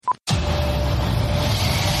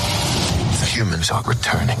humans are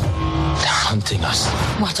returning. They're hunting us.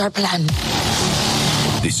 What's our plan?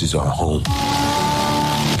 This is our home.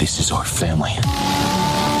 This is our family.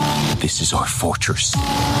 This is our fortress.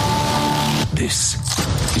 This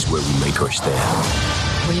is where we make our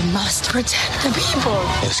stand. We must protect the people.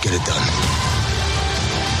 Let's get it done.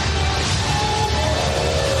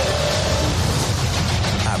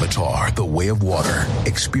 Avatar: The Way of Water.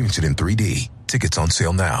 Experience it in 3D. Tickets on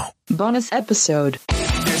sale now. Bonus episode.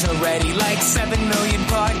 There's already like 7 million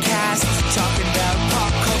podcasts talking about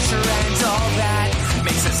pop culture and all that.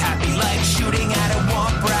 Makes us happy like shooting at a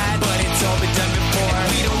womp rat. But it's all been done before. And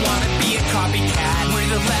we don't want to be a copycat. We're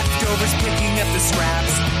the leftovers picking up the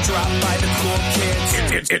scraps dropped by the cool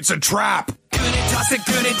kids. It's a trap. Gonna toss it,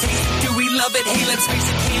 gonna taste it. Do we love it? Hey, let's face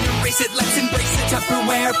it, can't erase it. Let's embrace it.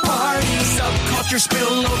 Tupperware party. Subculture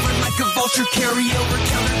spill over like a vulture. Carry over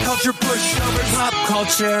counterculture, pushover, pop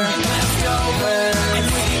culture. Leftovers. And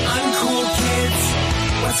we're the uncool kids.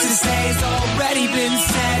 What's to say has already been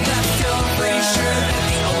said. Leftovers. Pretty sure that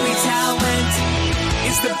the only talent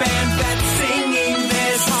is the band that's singing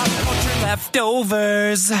this. Pop culture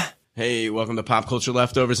leftovers. Hey, welcome to Pop Culture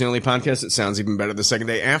Leftovers, the only podcast that sounds even better the second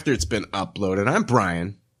day after it's been uploaded. I'm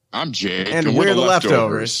Brian. I'm Jake. And we're the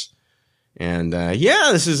leftovers. And,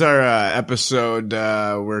 this is our episode.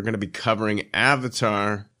 We're going to be covering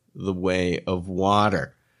Avatar: The Way of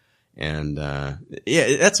Water. And,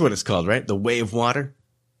 that's what it's called, right? The Way of Water?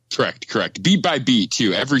 Correct. Beat by beat,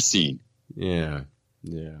 too. Every scene. Yeah.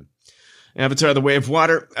 Avatar: The Way of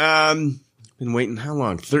Water. Been waiting how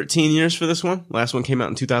long? 13 years for this one? Last one came out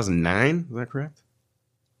in 2009. Is that correct?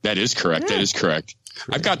 That is correct. Yeah. That is correct.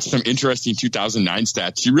 I've got some interesting 2009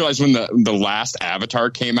 stats. You realize when the last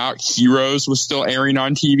Avatar came out, Heroes was still airing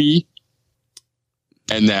on TV?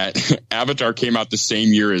 And that Avatar came out the same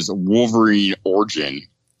year as Wolverine Origin.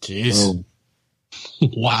 Jeez. Oh.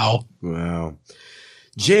 Wow.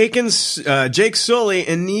 Jake Sully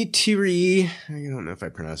and Neytiri, I don't know if I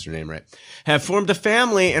pronounced her name right, have formed a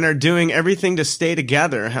family and are doing everything to stay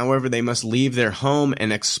together. However, they must leave their home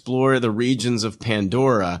and explore the regions of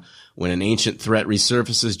Pandora. When an ancient threat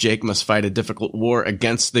resurfaces, Jake must fight a difficult war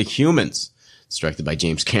against the humans. It's directed by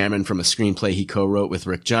James Cameron from a screenplay he co-wrote with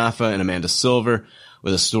Rick Jaffa and Amanda Silver,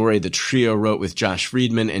 with a story the trio wrote with Josh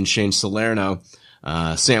Friedman and Shane Salerno.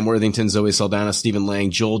 Sam Worthington, Zoe Saldana, Stephen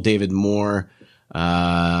Lang, Joel David Moore,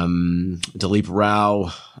 Dilip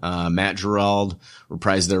Rao, Matt Gerald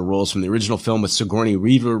reprised their roles from the original film, with Sigourney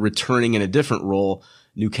Weaver returning in a different role.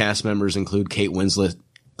 New cast members include Kate Winslet,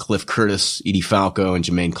 Cliff Curtis, Edie Falco, and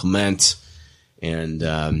Jermaine Clement. And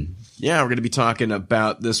we're going to be talking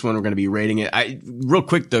about this one. We're going to be rating it. Real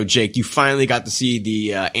quick though, Jake, you finally got to see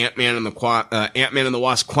the Ant-Man and the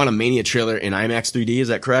Wasp: Quantumania trailer in IMAX 3D. Is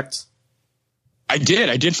that correct? I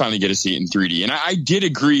did finally get to see it in 3D. And I did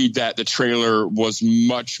agree that the trailer was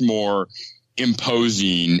much more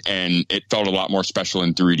imposing and it felt a lot more special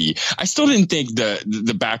in 3D. I still didn't think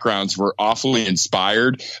the backgrounds were awfully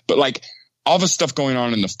inspired, but like all the stuff going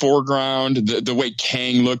on in the foreground, the way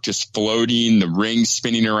Kang looked just floating, the rings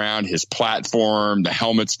spinning around his platform, the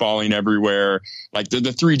helmets falling everywhere. Like the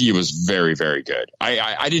 3D was very, very good.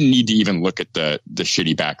 I didn't need to even look at the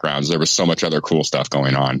shitty backgrounds. There was so much other cool stuff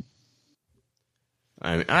going on.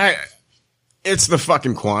 It's the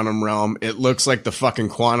fucking quantum realm. It looks like the fucking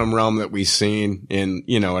quantum realm that we've seen in,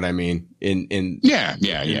 you know what I mean? Yeah.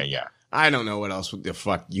 I don't know what else the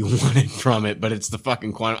fuck you wanted from it, but it's the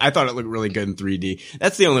fucking quantum. I thought it looked really good in 3D.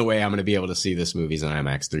 That's the only way I'm going to be able to see this movie's in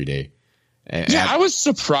IMAX 3D. Yeah, I was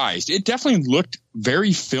surprised. It definitely looked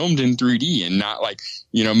very filmed in 3D and not like,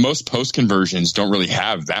 most post conversions don't really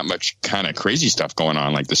have that much kind of crazy stuff going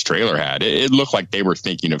on like this trailer had. It looked like they were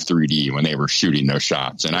thinking of 3D when they were shooting those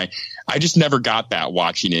shots. And I just never got that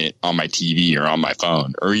watching it on my TV or on my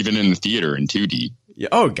phone or even in the theater in 2D. Yeah.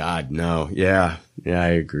 Oh God, no. Yeah, I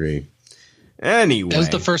agree. Anyway, it was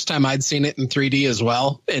the first time I'd seen it in 3D as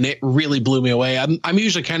well, and it really blew me away. I'm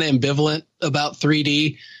usually kind of ambivalent about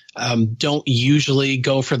 3D. Don't usually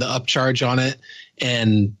go for the upcharge on it.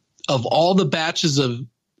 And of all the batches of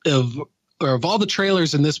all the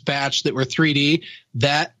trailers in this batch that were 3D,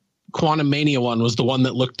 that Quantumania one was the one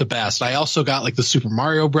that looked the best. I also got like the Super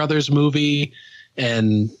Mario Brothers movie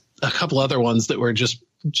and a couple other ones that were just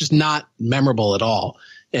not memorable at all.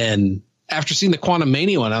 And after seeing the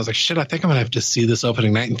Quantumania one, I was like, shit, I think I'm going to have to see this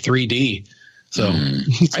opening night in 3D. So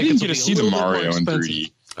I didn't get to see the Mario in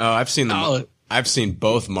 3D. Oh, I've seen them. I've seen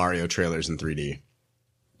both Mario trailers in 3D.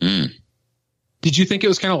 Did you think it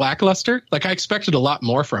was kind of lackluster? Like, I expected a lot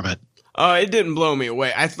more from it. Oh, it didn't blow me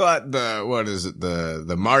away. I thought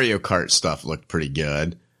the Mario Kart stuff looked pretty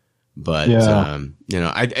good. But,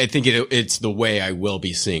 I think it's the way I will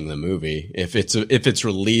be seeing the movie. If it's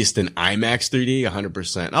released in IMAX 3D,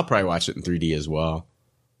 100%, I'll probably watch it in 3D as well.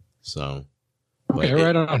 So. Okay,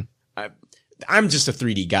 right on. I'm just a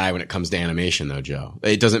 3D guy when it comes to animation though, Joe.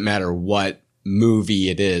 It doesn't matter what movie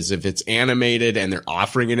it is. If it's animated and they're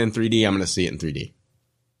offering it in 3D, I'm going to see it in 3D.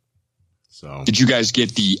 So. Did you guys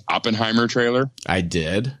get the Oppenheimer trailer? I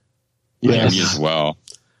did. Yeah, me as well.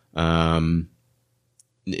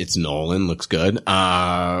 It's Nolan, looks good.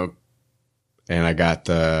 And I got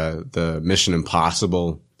the Mission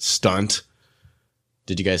Impossible stunt.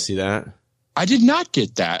 Did you guys see that? I did not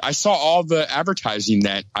get that. I saw all the advertising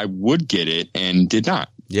that I would get it and did not.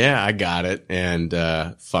 Yeah, I got it. And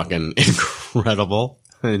fucking incredible.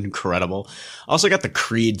 Incredible. Also got the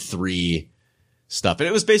Creed 3 stuff. And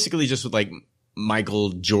it was basically just with like Michael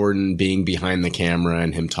Jordan being behind the camera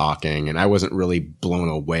and him talking. And I wasn't really blown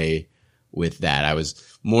away with that. I was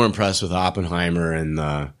more impressed with Oppenheimer and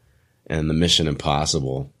the Mission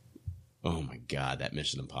Impossible. Oh my God, that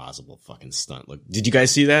Mission Impossible fucking stunt. Look, did you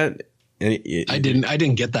guys see that? I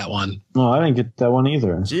didn't get that one. No, I didn't get that one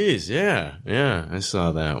either. Jeez, yeah, I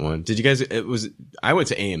saw that one. Did you guys? I went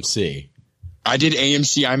to AMC. I did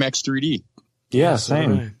AMC IMAX 3D. Yeah,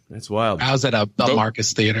 same. Right. That's wild. I was at a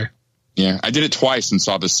Marcus Theater. Yeah, I did it twice and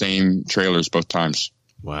saw the same trailers both times.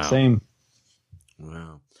 Wow. Same.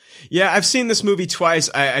 Wow. Yeah, I've seen this movie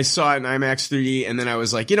twice. I saw it in IMAX 3D, and then I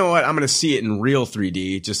was like, you know what? I'm going to see it in real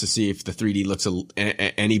 3D just to see if the 3D looks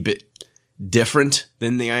any bit different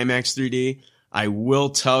than the IMAX 3D. I will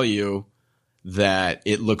tell you that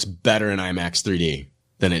it looks better in IMAX 3D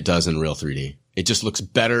than it does in real 3D. It just looks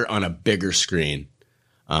better on a bigger screen.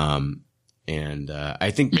 And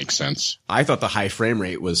I think makes sense. I thought the high frame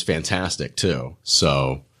rate was fantastic too.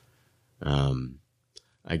 So,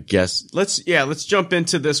 I guess let's jump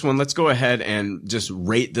into this one. Let's go ahead and just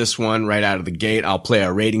rate this one right out of the gate. I'll play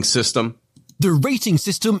a rating system. The rating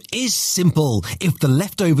system is simple. If the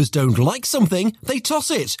leftovers don't like something, they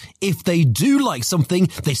toss it. If they do like something,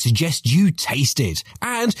 they suggest you taste it.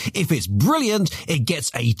 And if it's brilliant, it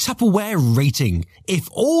gets a Tupperware rating. If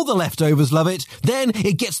all the leftovers love it, then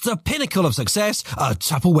it gets the pinnacle of success, a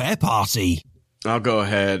Tupperware party. I'll go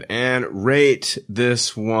ahead and rate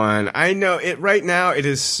this one. I know it right now.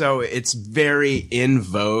 It's very in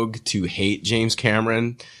vogue to hate James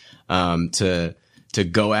Cameron, to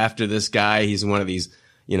go after this guy. He's one of these,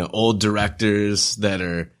 old directors that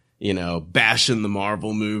are, bashing the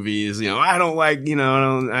Marvel movies. I don't like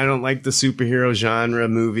the superhero genre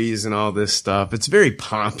movies and all this stuff. It's very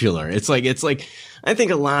popular. It's like, I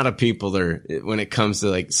think a lot of people are, when it comes to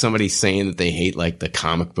like somebody saying that they hate like the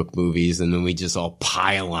comic book movies, and then we just all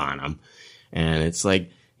pile on them. And it's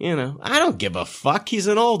like, I don't give a fuck. He's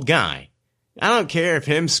an old guy. I don't care if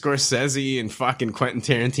him, Scorsese, and fucking Quentin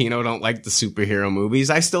Tarantino don't like the superhero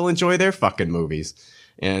movies. I still enjoy their fucking movies.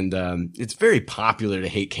 And it's very popular to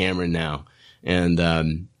hate Cameron now. And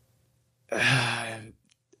I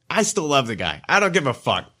still love the guy. I don't give a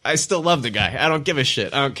fuck. I still love the guy. I don't give a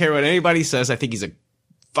shit. I don't care what anybody says. I think he's a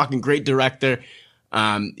fucking great director.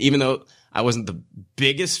 Even though I wasn't the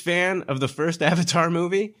biggest fan of the first Avatar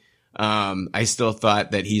movie, I still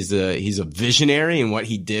thought that he's a visionary, and what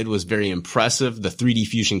he did was very impressive. The 3D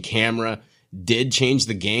Fusion camera did change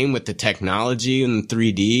the game with the technology in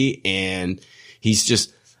 3D, and he's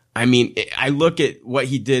just, I look at what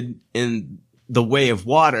he did in The Way of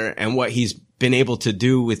Water and what he's been able to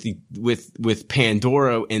do with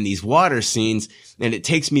Pandora in these water scenes, and it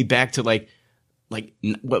takes me back to like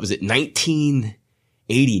what was it,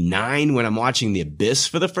 1989, when I'm watching The Abyss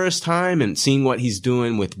for the first time and seeing what he's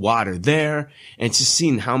doing with water there, and just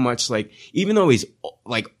seeing how much, like, even though he's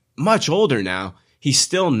like much older now, he's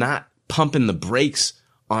still not pumping the brakes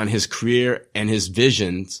on his career and his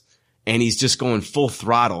visions, and he's just going full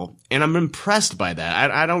throttle. And I'm impressed by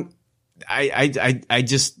that.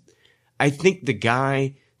 I think the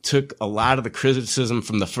guy took a lot of the criticism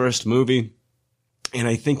from the first movie, and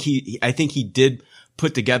I think he did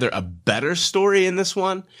put together a better story in this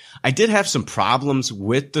one. I did have some problems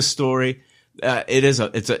with the story.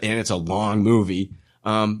 It's a long movie.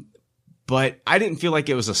 But I didn't feel like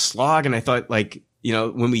it was a slog. And I thought, like,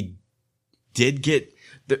 when we did get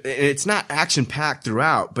it's not action packed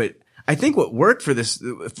throughout, but I think what worked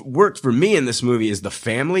for me in this movie is the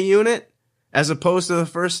family unit, as opposed to the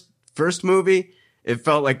first movie. It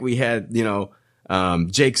felt like we had,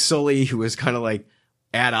 Jake Sully, who was kind of like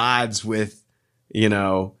at odds with,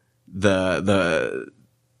 with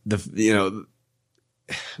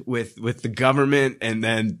the government, and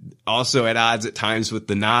then also at odds at times with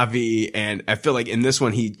the Na'vi. And I feel like in this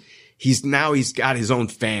one, he's got his own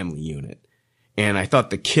family unit. And I thought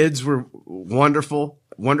the kids were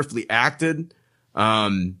wonderfully acted.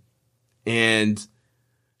 And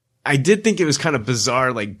I did think it was kind of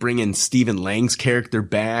bizarre, like bringing Stephen Lang's character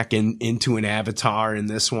back into an Avatar in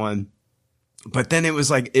this one. But then it was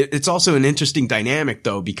like, it's also an interesting dynamic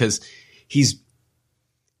though, because he's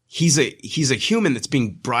a human that's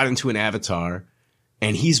being brought into an Avatar,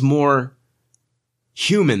 and he's more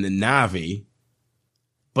human than Na'vi.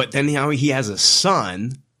 But then now he has a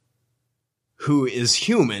son who is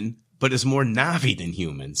human, but is more Na'vi than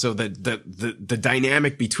human. So the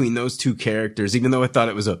dynamic between those two characters, even though I thought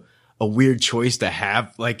it was a weird choice to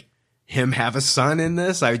have like him have a son in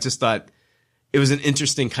this, I just thought it was an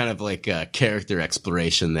interesting kind of like character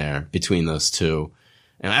exploration there between those two.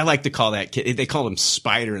 And I like to call that kid, they call him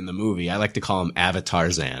Spider in the movie. I like to call him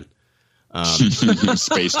Avatarzan.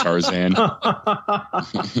 Space Tarzan.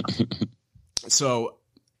 So,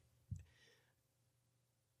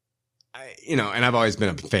 and I've always been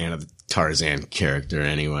a fan of the Tarzan character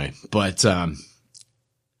anyway, but,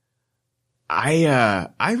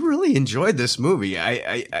 I really enjoyed this movie.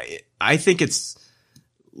 I think it's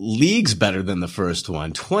leagues better than the first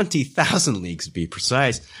one. 20,000 leagues to be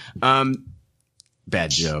precise. Bad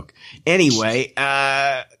joke. Anyway,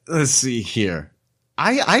 let's see here.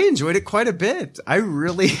 I enjoyed it quite a bit. I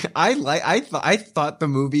thought the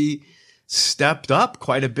movie stepped up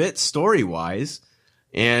quite a bit story-wise,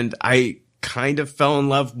 and I kind of fell in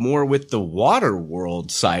love more with the water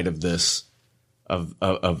world side of this,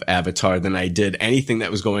 of Avatar, than I did anything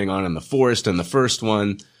that was going on in the forest in the first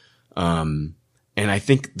one. And I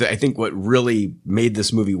think what really made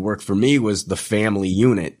this movie work for me was the family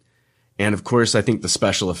unit. And of course, I think the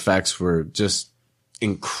special effects were just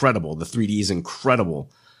incredible. The 3D is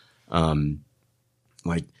incredible.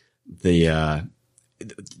 Like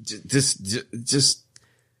just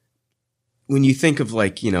when you think of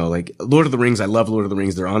like Lord of the Rings, I love Lord of the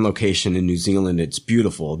Rings. They're on location in New Zealand. It's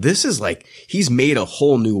beautiful. This is like, he's made a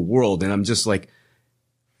whole new world. And I'm just like,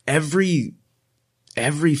 every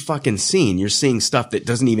fucking scene, you're seeing stuff that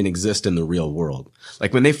doesn't even exist in the real world.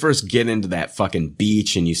 Like when they first get into that fucking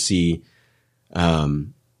beach and you see,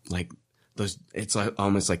 like those, it's like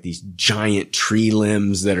almost like these giant tree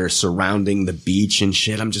limbs that are surrounding the beach and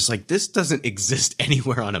shit. I'm just like, this doesn't exist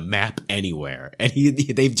anywhere on a map anywhere. And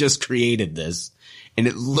they've just created this and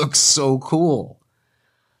it looks so cool.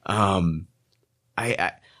 There's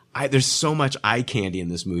so much eye candy in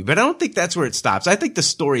this movie, but I don't think that's where it stops. I think the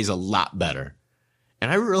story's a lot better. And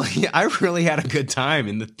I really had a good time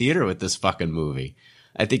in the theater with this fucking movie.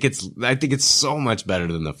 I think it's so much better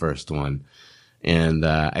than the first one. And,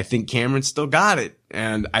 I think Cameron still got it.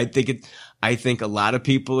 And I think a lot of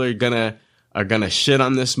people are gonna shit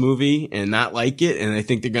on this movie and not like it. And I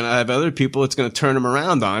think they're gonna have other people that's gonna turn them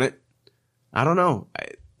around on it. I don't know.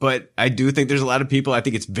 But I do think there's a lot of people. I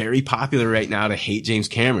think it's very popular right now to hate James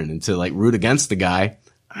Cameron and to like root against the guy.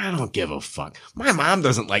 I don't give a fuck. My mom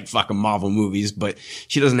doesn't like fucking Marvel movies, but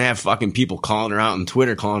she doesn't have fucking people calling her out on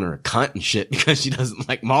Twitter, calling her a cunt and shit because she doesn't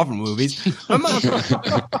like Marvel movies.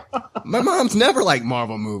 My mom's never liked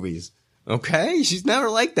Marvel movies. Okay? She's never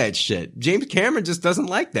liked that shit. James Cameron just doesn't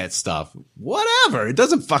like that stuff. Whatever. It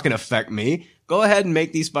doesn't fucking affect me. Go ahead and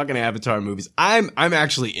make these fucking Avatar movies. I'm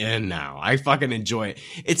actually in now. I fucking enjoy it.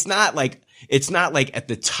 It's not like at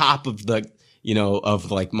the top of the,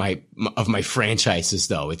 of like my franchises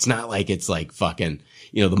though. It's not like it's like fucking,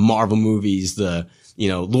 the Marvel movies, the,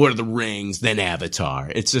 Lord of the Rings, then Avatar.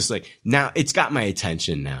 It's just like, now it's got my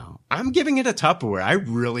attention now. I'm giving it a Tupperware. I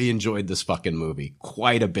really enjoyed this fucking movie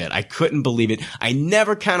quite a bit. I couldn't believe it. I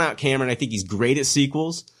never count out Cameron. I think he's great at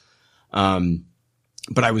sequels.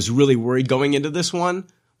 But I was really worried going into this one,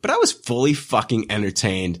 but I was fully fucking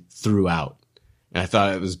entertained throughout. And I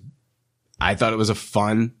thought it was a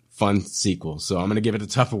fun sequel. So I'm going to give it a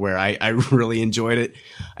Tupperware. I really enjoyed it.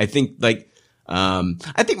 I think my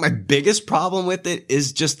biggest problem with it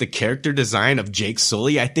is just the character design of Jake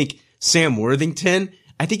Sully. I think Sam Worthington,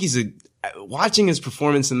 watching his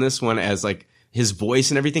performance in this one as like his voice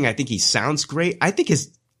and everything, I think he sounds great. I think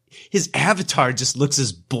his avatar just looks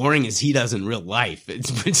as boring as he does in real life.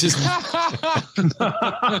 It's just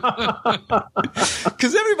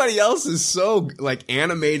because everybody else is so like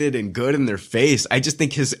animated and good in their face. I just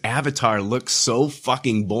think his avatar looks so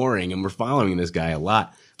fucking boring, and we're following this guy a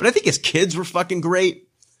lot. But I think his kids were fucking great.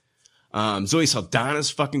 Zoe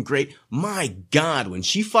Saldana's fucking great. My God, when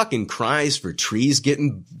she fucking cries for trees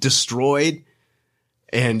getting destroyed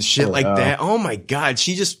and shit like that. Oh my God.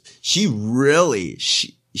 She really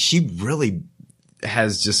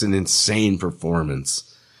has just an insane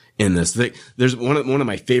performance in this. There's one of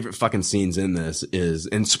my favorite fucking scenes in this is,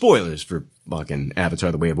 and spoilers for fucking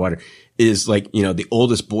Avatar: The Way of Water, is like, you know, the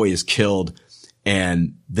oldest boy is killed,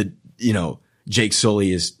 and Jake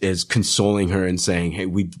Sully is consoling her and saying, hey,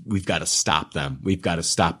 we've got to stop them. We've got to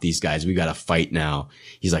stop these guys. We've got to fight now.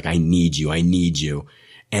 He's like, I need you.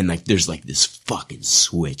 And like, there's like this fucking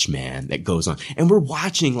switch, man, that goes on. And we're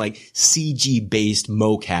watching like CG based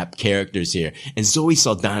mocap characters here. And Zoe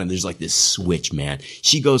Saldana, there's like this switch, man.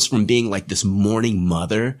 She goes from being like this mourning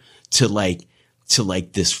mother to like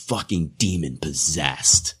this fucking demon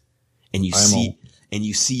possessed. And you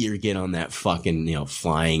see her get on that fucking, you know,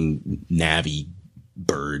 flying Navi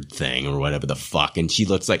bird thing or whatever the fuck. And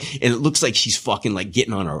it looks like she's fucking like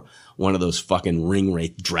getting on one of those fucking ring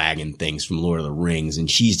wraith dragon things from Lord of the Rings. And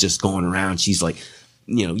she's just going around. She's like,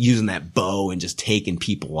 you know, using that bow and just taking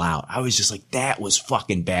people out. I was just like, that was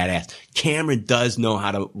fucking badass. Cameron does know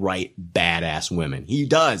how to write badass women. He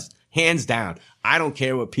does. Hands down. I don't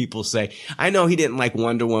care what people say. I know he didn't like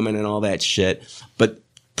Wonder Woman and all that shit, but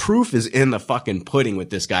proof is in the fucking pudding with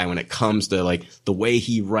this guy when it comes to like the way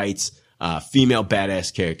he writes female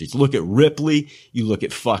badass characters. Look at Ripley. You look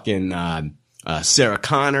at fucking Sarah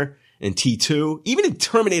Connor in T2. Even in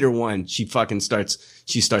Terminator 1, she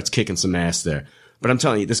starts kicking some ass there. But I'm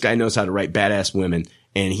telling you, this guy knows how to write badass women,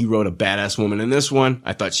 and he wrote a badass woman in this one.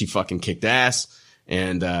 I thought she fucking kicked ass,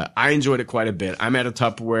 and I enjoyed it quite a bit. I'm at a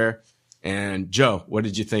Tupperware. And Joe, what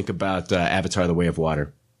did you think about Avatar: The Way of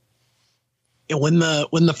Water? When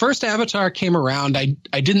the first Avatar came around,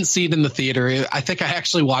 I didn't see it in the theater. I think I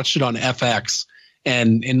actually watched it on FX,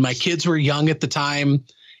 and my kids were young at the time.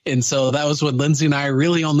 And so that was when Lindsay and I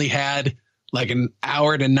really only had like an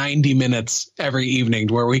hour to 90 minutes every evening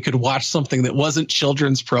where we could watch something that wasn't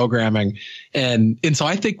children's programming. And so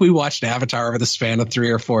I think we watched Avatar over the span of 3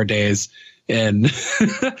 or 4 days. And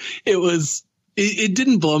it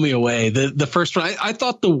didn't blow me away. The first one, I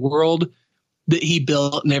thought the world that he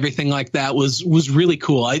built and everything like that was really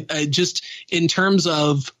cool. I just, in terms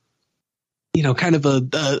of, you know, kind of a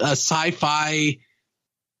sci-fi,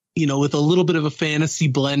 you know, with a little bit of a fantasy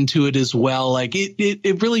blend to it as well. Like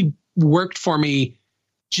it really worked for me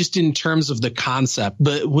just in terms of the concept,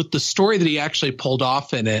 but with the story that he actually pulled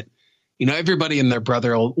off in it, you know, everybody and their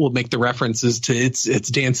brother will make the references to it's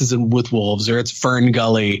Dances with Wolves or it's Fern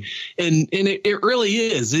Gully. And it really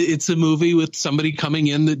is. It's a movie with somebody coming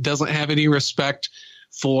in that doesn't have any respect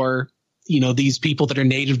for, you know, these people that are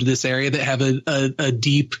native to this area that have a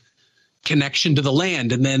deep connection to the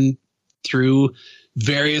land. And then through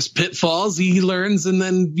various pitfalls he learns and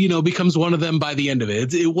then, you know, becomes one of them by the end of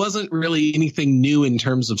it. It wasn't really anything new in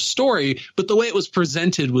terms of story, but the way it was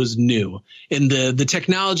presented was new. And the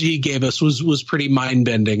technology he gave us was pretty mind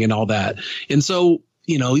bending and all that. And so,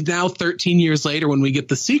 you know, now 13 years later, when we get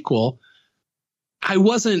the sequel, I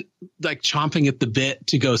wasn't like chomping at the bit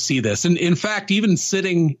to go see this. And in fact, even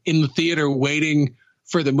sitting in the theater waiting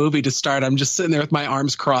for the movie to start, I'm just sitting there with my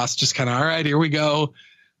arms crossed, just kind of, all right, here we go.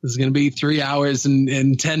 This is going to be 3 hours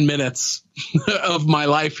and 10 minutes of my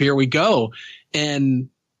life. Here we go. And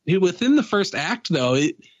within the first act, though,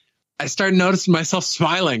 I started noticing myself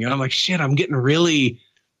smiling. And I'm like, shit, I'm getting really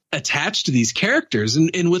attached to these characters.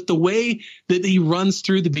 And with the way that he runs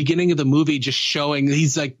through the beginning of the movie, just showing,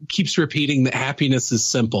 he's like, keeps repeating that happiness is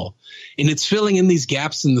simple. And it's filling in these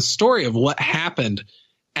gaps in the story of what happened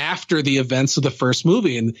after the events of the first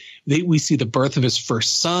movie. And we see the birth of his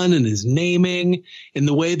first son and his naming and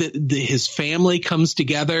the way that his family comes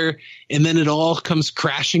together. And then it all comes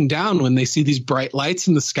crashing down when they see these bright lights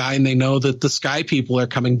in the sky and they know that the sky people are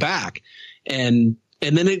coming back. And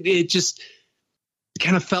then it just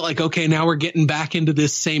kind of felt like, okay, now we're getting back into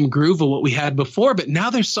this same groove of what we had before, but now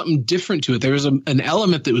there's something different to it. There was an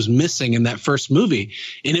element that was missing in that first movie.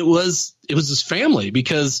 And it was his family,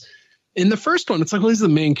 because in the first one, it's like, well, he's the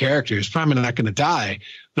main character. He's probably not going to die.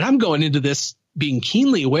 But I'm going into this being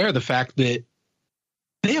keenly aware of the fact that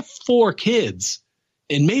they have 4 kids,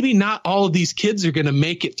 and maybe not all of these kids are going to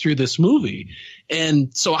make it through this movie.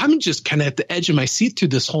 And so I'm just kind of at the edge of my seat through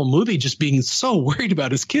this whole movie, just being so worried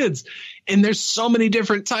about his kids. And there's so many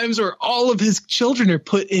different times where all of his children are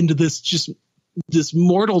put into this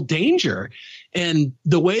mortal danger. And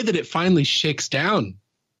the way that it finally shakes down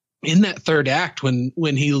in that third act, when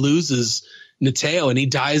he loses Neteo and he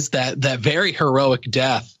dies that very heroic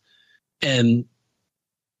death. And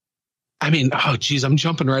I mean, oh geez, I'm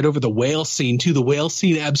jumping right over the whale scene too. The whale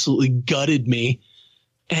scene absolutely gutted me.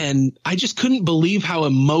 And I just couldn't believe how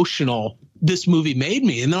emotional this movie made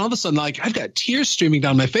me. And then all of a sudden, like, I've got tears streaming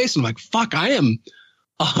down my face. I'm like, fuck, I am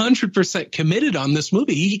 100% committed on this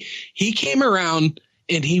movie. He came around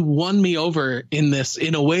And he won me over in this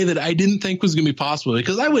in a way that I didn't think was going to be possible,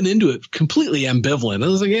 because I went into it completely ambivalent. I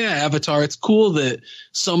was like, yeah, Avatar, it's cool that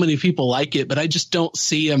so many people like it, but I just don't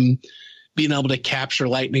see him being able to capture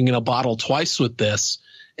lightning in a bottle twice with this.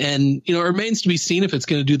 And, it remains to be seen if it's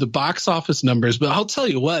going to do the box office numbers. But I'll tell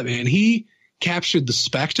you what, man, he captured the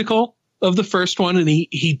spectacle of the first one, and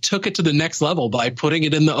he took it to the next level by putting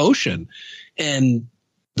it in the ocean. And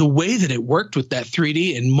the way that it worked with that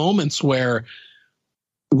 3D in moments where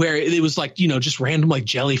it was like, just random like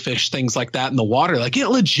jellyfish, things like that in the water, like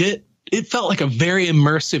it felt like a very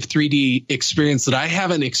immersive 3D experience that I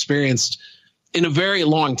haven't experienced in a very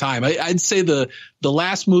long time. I'd say the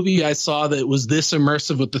last movie I saw that was this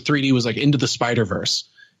immersive with the 3D was like Into the Spider-Verse.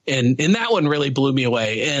 And that one really blew me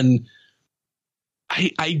away. And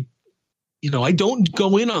I don't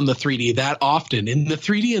go in on the 3D that often. And the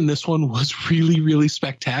 3D in this one was really, really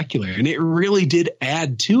spectacular. And it really did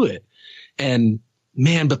add to it. And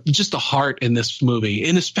man, but just the heart in this movie,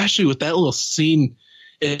 and especially with that little scene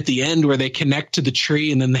at the end where they connect to the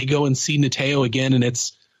tree and then they go and see Neteo again. And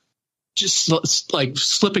it's just like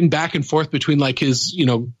slipping back and forth between like his,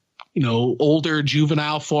 older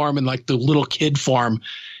juvenile form and like the little kid form.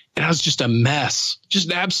 And I was just a mess, just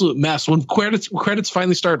an absolute mess. When credits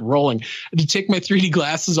finally started rolling, I had to take my 3D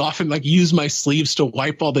glasses off and like use my sleeves to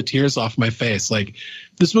wipe all the tears off my face. Like,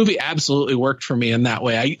 this movie absolutely worked for me in that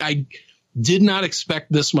way. I did not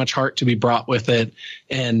expect this much heart to be brought with it.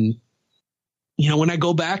 And, when I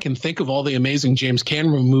go back and think of all the amazing James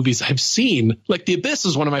Cameron movies I've seen, like The Abyss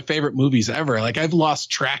is one of my favorite movies ever. Like, I've lost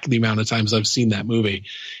track of the amount of times I've seen that movie.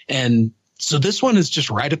 And so this one is just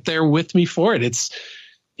right up there with me for it.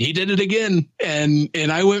 He did it again.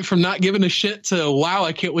 And I went from not giving a shit to, wow,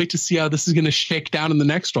 I can't wait to see how this is going to shake down in the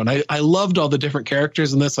next one. I loved all the different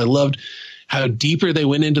characters in this. I loved how deeper they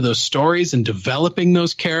went into those stories and developing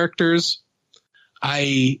those characters.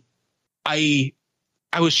 I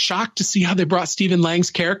was shocked to see how they brought Stephen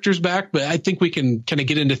Lang's characters back, but I think we can kind of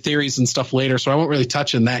get into theories and stuff later, so I won't really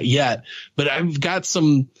touch on that yet. But I got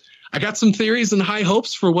some theories and high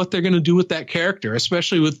hopes for what they're going to do with that character,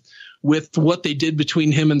 especially with what they did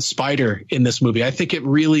between him and Spider in this movie. I think it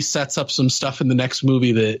really sets up some stuff in the next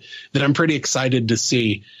movie that I'm pretty excited to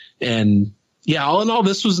see. And yeah, all in all,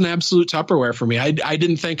 this was an absolute Tupperware for me. I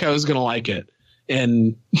didn't think I was going to like it.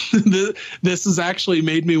 And this has actually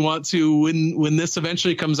made me want to, when this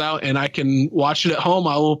eventually comes out and I can watch it at home,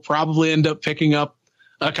 I will probably end up picking up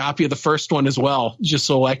a copy of the first one as well, just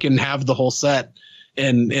so I can have the whole set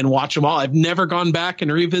and watch them all. I've never gone back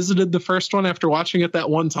and revisited the first one after watching it that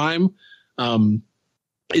one time.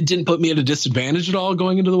 It didn't put me at a disadvantage at all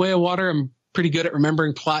going into The Way of Water. I'm pretty good at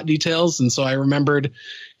remembering plot details, and so I remembered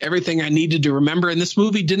everything I needed to remember. And this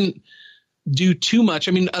movie didn't do too much.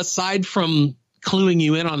 I mean, aside from cluing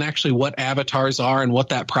you in on actually what avatars are and what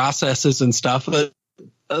that process is and stuff. But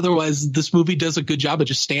otherwise, this movie does a good job of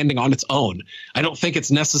just standing on its own. I don't think it's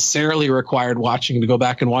necessarily required watching to go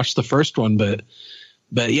back and watch the first one, but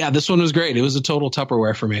yeah, this one was great. It was a total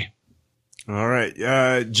Tupperware for me. All right.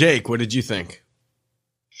 Jake, what did you think?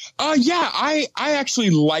 I actually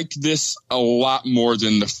liked this a lot more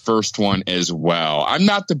than the first one as well. I'm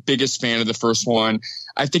not the biggest fan of the first one.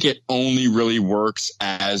 I think it only really works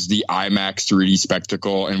as the IMAX 3D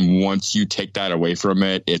spectacle. And once you take that away from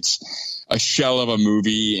it, it's a shell of a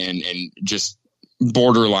movie and just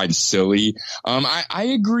borderline silly. I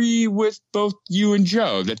agree with both you and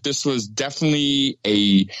Joe that this was definitely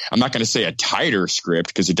I'm not going to say a tighter script,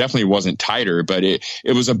 because it definitely wasn't tighter, but it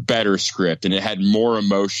was a better script and it had more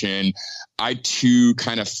emotion. I too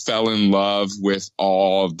kind of fell in love with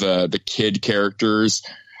all of the kid characters,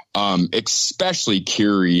 especially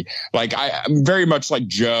Kiri. Like I'm very much like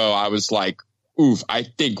Joe. I was like, oof, I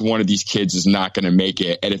think one of these kids is not going to make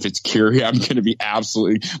it. And if it's Kiri, I'm going to be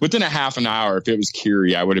absolutely within a half an hour. If it was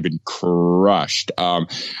Kiri, I would have been crushed.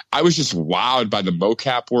 I was just wowed by the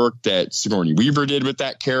mocap work that Sigourney Weaver did with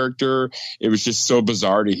that character. It was just so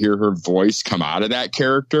bizarre to hear her voice come out of that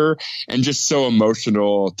character, and just so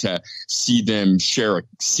emotional to see them share a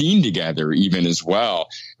scene together even as well.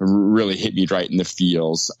 It really hit me right in the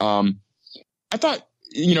feels. I thought,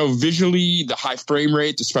 visually, the high frame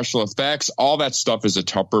rate, the special effects, all that stuff is a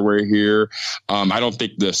Tupperware here. I don't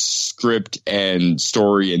think the script and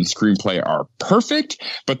story and screenplay are perfect,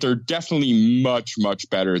 but they're definitely much, much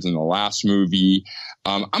better than the last movie.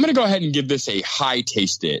 I'm going to go ahead and give this a high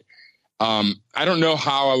taste it. I don't know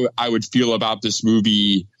how I would feel about this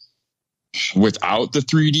movie without the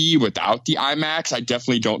 3D, without the IMAX. I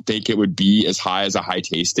definitely don't think it would be as high as a high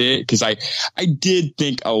taste it, because I did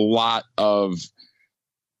think a lot of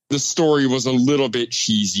the story was a little bit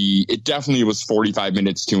cheesy. It definitely was 45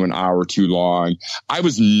 minutes to an hour too long. I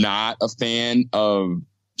was not a fan of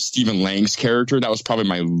Stephen Lang's character. That was probably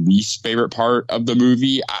my least favorite part of the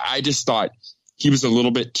movie. I just thought he was a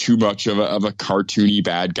little bit too much of a cartoony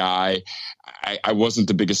bad guy. I wasn't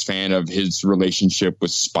the biggest fan of his relationship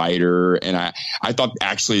with Spider. And I thought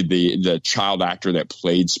actually the child actor that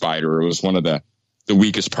played Spider was one of the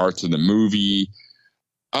weakest parts of the movie.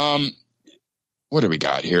 What do we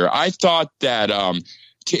got here? I thought that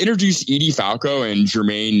to introduce Edie Falco and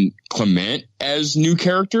Jermaine Clement as new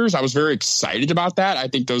characters, I was very excited about that. I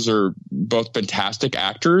think those are both fantastic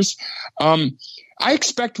actors. I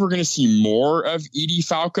expect we're going to see more of Edie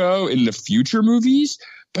Falco in the future movies,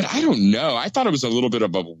 but I don't know. I thought it was a little bit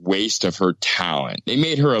of a waste of her talent. They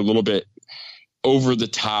made her a little bit over the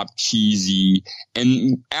top, cheesy.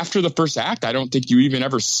 And after the first act, I don't think you even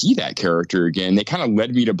ever see that character again. They kind of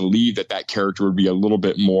led me to believe that character would be a little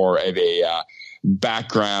bit more of a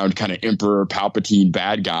background kind of Emperor Palpatine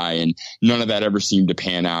bad guy. And none of that ever seemed to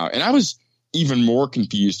pan out. And I was even more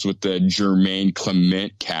confused with the Jermaine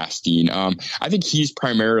Clement casting. I think he's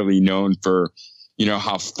primarily known for,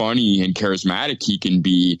 how funny and charismatic he can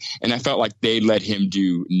be. And I felt like they let him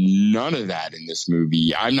do none of that in this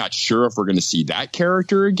movie. I'm not sure if we're going to see that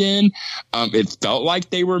character again. It felt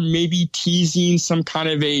like they were maybe teasing some kind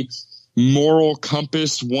of a moral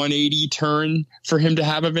compass 180 turn for him to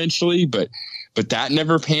have eventually, but that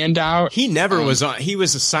never panned out. He never was on. He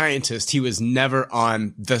was a scientist. He was never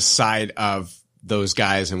on the side of those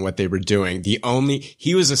guys and what they were doing.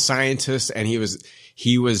 He was a scientist, and he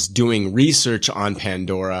was doing research on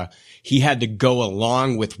Pandora. He had to go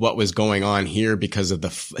along with what was going on here because of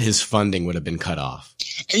his funding would have been cut off.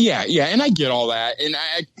 Yeah. And I get all that. And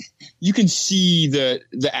you can see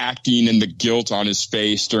the acting and the guilt on his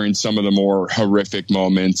face during some of the more horrific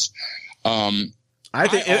moments. I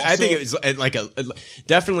think it was like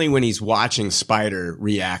definitely when he's watching Spider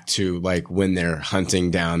react to like when they're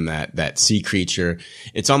hunting down that sea creature,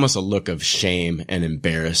 it's almost a look of shame and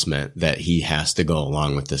embarrassment that he has to go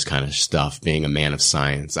along with this kind of stuff, being a man of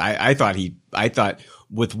science. I thought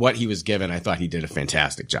with what he was given, I thought he did a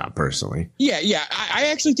fantastic job personally. Yeah. I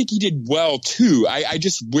actually think he did well too. I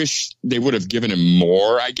just wish they would have given him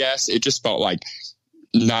more, I guess. It just felt like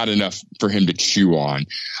not enough for him to chew on.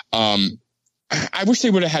 I wish they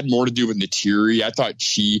would have had more to do with Neytiri. I thought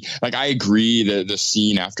I agree the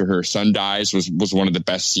scene after her son dies was one of the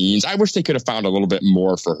best scenes. I wish they could have found a little bit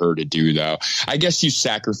more for her to do though. I guess you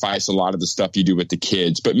sacrifice a lot of the stuff you do with the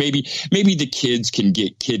kids, but maybe the kids can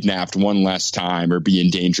get kidnapped one less time or be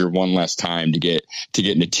in danger one less time to get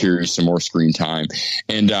Neytiri some more screen time.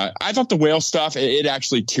 And, I thought the whale stuff, it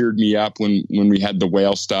actually teared me up when we had the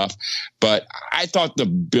whale stuff, but I thought the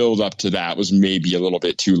build up to that was maybe a little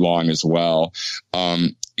bit too long as well.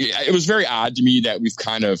 It was very odd to me that we've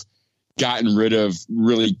kind of gotten rid of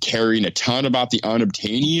really caring a ton about the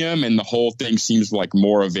unobtainium, and the whole thing seems like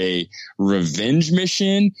more of a revenge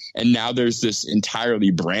mission. And now there's this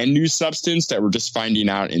entirely brand new substance that we're just finding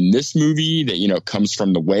out in this movie that, comes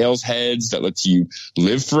from the whale's heads that lets you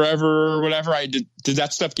live forever or whatever. Did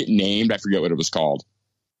that stuff get named? I forget what it was called.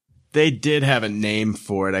 They did have a name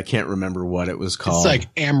for it. I can't remember what it was called. It's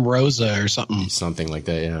like Amrosa or something. Something like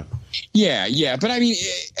that, yeah. Yeah. But I mean,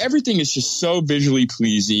 everything is just so visually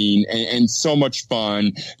pleasing and so much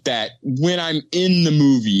fun that when I'm in the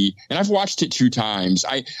movie, and I've watched it 2 times,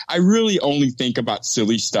 I really only think about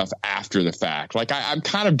silly stuff after the fact. Like I'm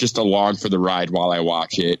kind of just along for the ride while I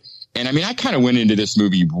watch it. And I mean, I kind of went into this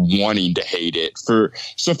movie wanting to hate it.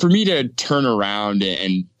 So for me to turn around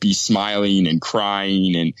and be smiling and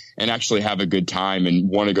crying and actually have a good time and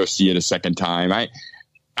want to go see it a second time,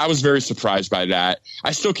 I was very surprised by that.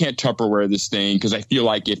 I still can't Tupperware this thing because I feel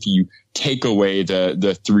like if you take away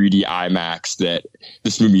the 3D IMAX, that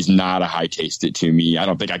this movie's not a high taste it to me. I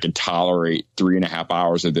don't think I could tolerate 3.5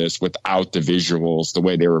 hours of this without the visuals, the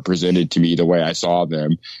way they were presented to me, the way I saw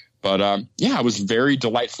them. But, I was very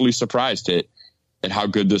delightfully surprised at how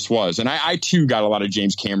good this was. And I too got a lot of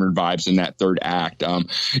James Cameron vibes in that third act.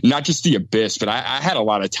 Not just The Abyss, but I had a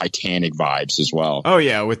lot of Titanic vibes as well. Oh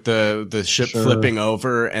yeah. With the ship flipping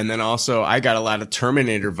over. And then also I got a lot of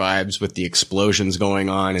Terminator vibes with the explosions going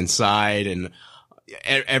on inside and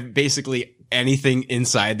basically anything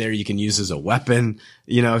inside there you can use as a weapon,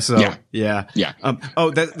 so yeah.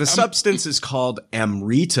 The substance is called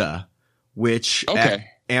Amrita, which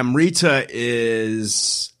Amrita,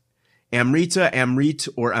 Amrit,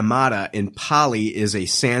 or Amata in Pali is a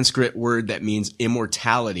Sanskrit word that means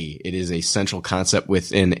immortality. It is a central concept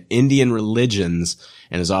within Indian religions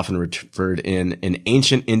and is often referred in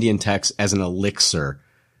ancient Indian texts as an elixir.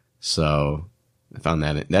 So, I found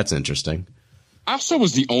that's interesting. I also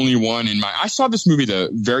was the only one I saw this movie the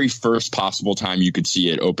very first possible time you could see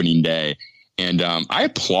it, opening day. And I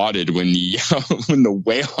applauded when the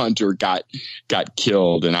whale hunter got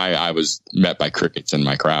killed, and I was met by crickets in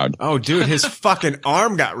my crowd. Oh, dude, his fucking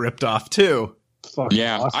arm got ripped off too.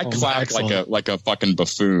 Yeah, awesome. I clapped like a fucking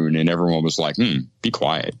buffoon, and everyone was like, be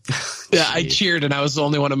quiet. Yeah, I cheered, and I was the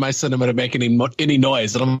only one in my cinema to make any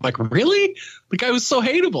noise. And I'm like, really? The guy was so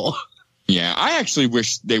hateable. Yeah, I actually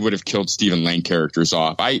wish they would have killed Stephen Lang characters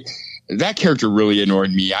off. That character really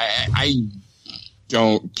annoyed me. I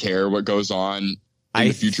don't care what goes on in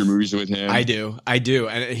the future movies with him. I do.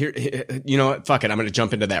 And here, you know what? Fuck it. I'm going to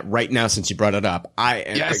jump into that right now since you brought it up.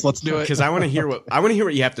 Let's do it. Because I want to hear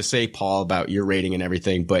what you have to say, Paul, about your rating and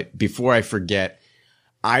everything. But before I forget,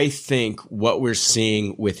 I think what we're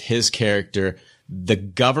seeing with his character, the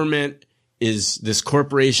government this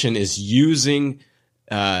corporation is using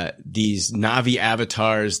these Na'vi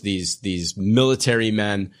avatars, these military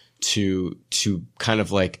men to kind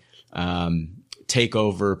of like take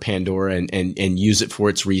over Pandora and use it for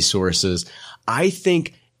its resources. I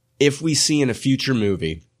think if we see in a future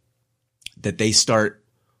movie that they start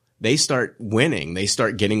winning, they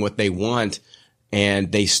start getting what they want,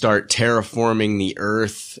 and they start terraforming the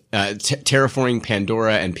earth, terraforming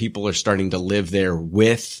Pandora, and people are starting to live there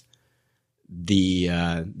with the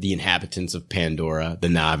inhabitants of Pandora, the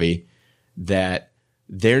Na'vi, that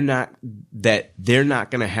they're not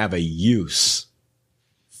going to have a use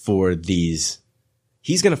for these.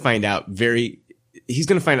 He's going to find out that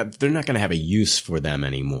they're not going to have a use for them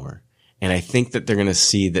anymore. And I think that they're going to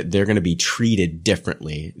see that they're going to be treated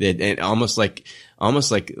differently, and almost like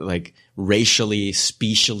racially,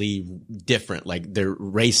 specially different, like they're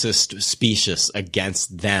racist species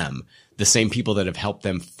against them, the same people that have helped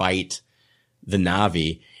them fight the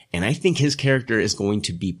Na'vi. And I think his character is going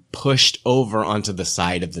to be pushed over onto the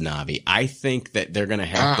side of the Na'vi. I think that they're going to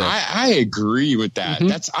have to. I agree with that.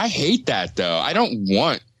 Mm-hmm. I hate that though. I don't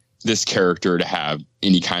want this character to have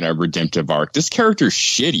any kind of redemptive arc. This character's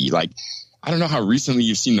shitty. Like, I don't know how recently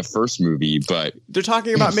you've seen the first movie, but they're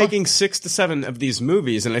talking about making 6 to 7 of these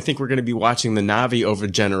movies. And I think we're going to be watching the Na'vi over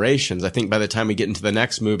generations. I think by the time we get into the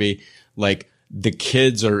next movie, like the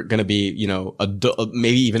kids are going to be,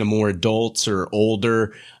 maybe even more adults or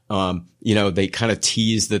older. They kind of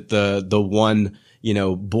tease that the one,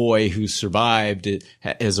 boy who survived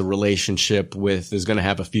has a relationship is going to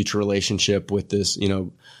have a future relationship with this,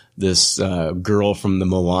 this girl from the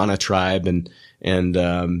Moana tribe and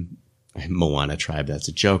Moana tribe. That's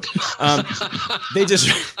a joke. They just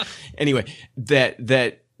anyway that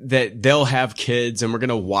they'll have kids, and we're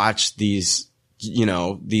gonna watch these,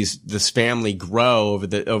 this family grow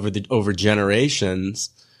over generations,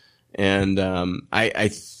 and I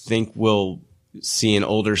think we'll see an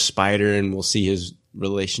older Spider, and we'll see his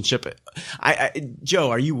relationship.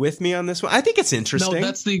 Joe, are you with me on this one? I think it's interesting. No,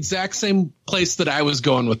 that's the exact same place that I was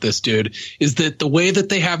going with this, dude, is that the way that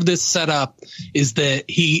they have this set up is that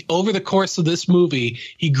he, over the course of this movie,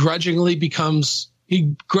 he grudgingly comes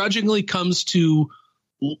to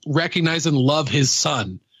recognize and love his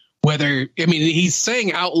son. He's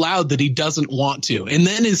saying out loud that he doesn't want to. And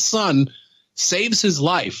then his son saves his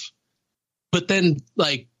life, but then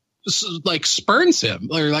like spurns him,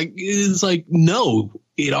 or like is like, no,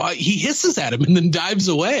 he hisses at him and then dives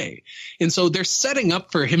away. And so they're setting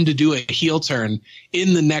up for him to do a heel turn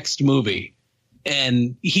in the next movie.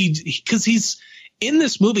 And because he's in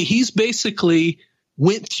this movie, he's basically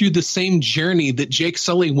went through the same journey that Jake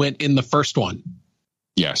Sully went in the first one.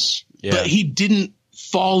 Yes. Yeah. But he didn't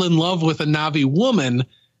fall in love with a Na'vi woman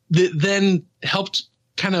that then helped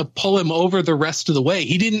kind of pull him over the rest of the way.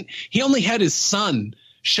 He only had his son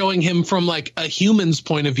showing him from like a human's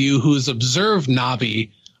point of view who's observed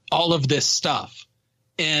Na'vi all of this stuff.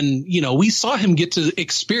 And, we saw him get to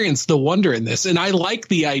experience the wonder in this. And I like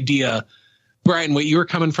the idea, Brian, what you were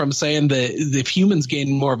coming from, saying that if humans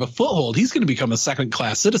gain more of a foothold, he's going to become a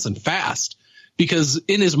second-class citizen fast. Because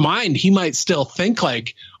in his mind, he might still think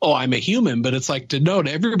like, oh, I'm a human. But it's like, to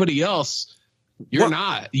everybody else, you're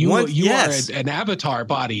not. You are an avatar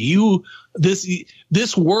body.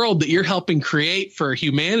 This world that you're helping create for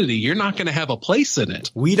humanity, you're not going to have a place in it.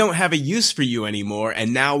 We don't have a use for you anymore,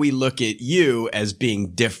 and now we look at you as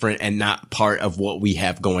being different and not part of what we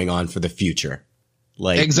have going on for the future.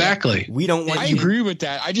 Like, exactly. We don't want. I agree with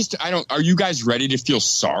that. I don't. Are you guys ready to feel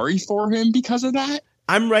sorry for him because of that?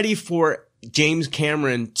 I'm ready for James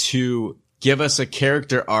Cameron to give us a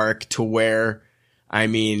character arc to where,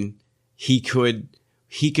 he could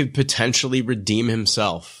potentially redeem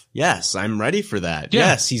himself. Yes, I'm ready for that. Yeah,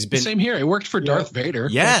 yes, he's been. Same here. It worked for Darth Vader.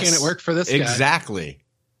 Yes. Why can't it work for this guy? Exactly.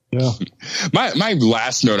 Yeah. My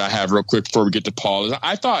last note I have real quick before we get to Paul is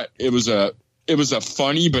I thought it was a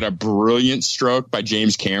funny but a brilliant stroke by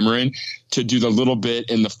James Cameron to do the little bit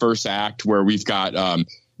in the first act where we've got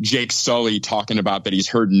Jake Sully talking about that he's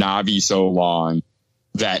heard Na'vi so long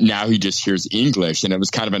that now he just hears English, and it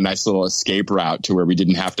was kind of a nice little escape route to where we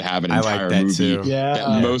didn't have to have an entire movie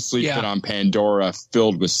that mostly fit on Pandora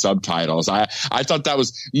filled with subtitles. I thought that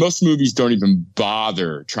was, most movies don't even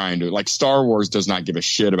bother trying to, like Star Wars does not give a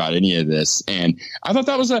shit about any of this. And I thought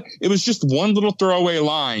it was just one little throwaway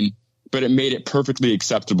line, but it made it perfectly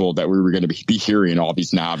acceptable that we were going to be hearing all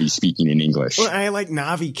these Na'vi speaking in English. Well, I like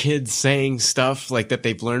Na'vi kids saying stuff like that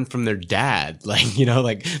they've learned from their dad, like, you know,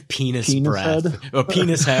 like penis breath head? Or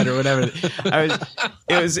penis head or whatever.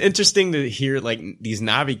 It was interesting to hear like these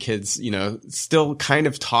Na'vi kids, you know, still kind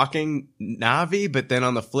of talking Na'vi, but then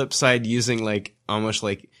on the flip side using like almost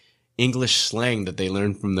like English slang that they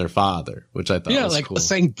learned from their father, which I thought was like cool.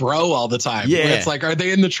 saying bro all the time. Yeah. It's like, are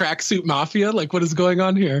they in the tracksuit mafia? Like, what is going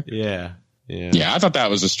on here? Yeah. I thought that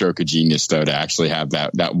was a stroke of genius, though, to actually have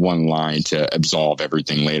that one line to absolve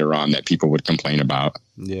everything later on that people would complain about.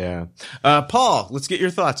 Yeah. Paul, let's get your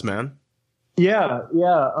thoughts, man. Yeah.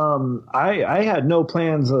 I had no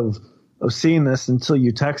plans of seeing this until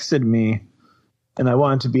you texted me, and I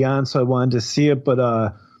wanted to be on, so I wanted to see it.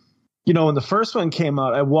 But, you know, when the first one came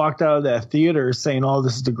out, I walked out of that theater saying, oh,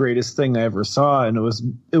 this is the greatest thing I ever saw. And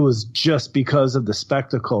it was just because of the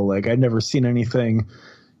spectacle. Like, I'd never seen anything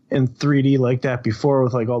in 3D like that before,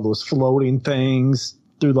 with like all those floating things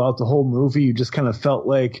throughout the whole movie. You just kind of felt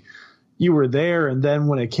like you were there. And then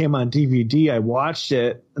when it came on DVD, I watched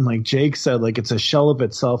it, and like Jake said, like, it's a shell of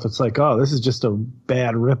itself. It's like, oh, this is just a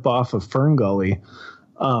bad ripoff of Ferngully.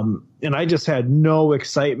 And I just had no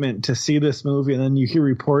excitement to see this movie. And then you hear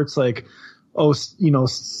reports like, oh, you know,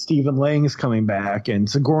 Stephen Lang's coming back and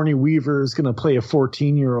Sigourney Weaver is going to play a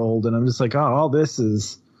 14-year-old. And I'm just like, oh, all this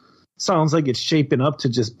sounds like it's shaping up to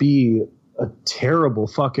just be a terrible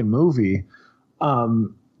fucking movie.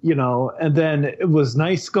 You know, and then it was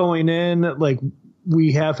nice going in. Like,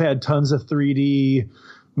 we have had tons of 3D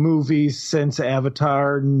movies since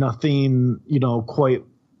Avatar, nothing, you know, quite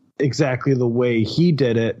exactly the way he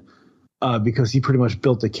did it, because he pretty much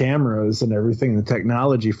built the cameras and everything, the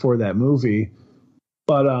technology for that movie.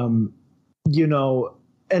 But, you know,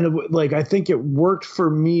 and like, I think it worked for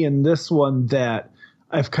me in this one that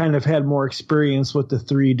I've kind of had more experience with the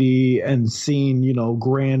 3D and seen, you know,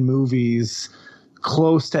 grand movies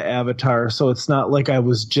close to Avatar. So it's not like I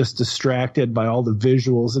was just distracted by all the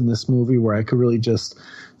visuals in this movie, where I could really just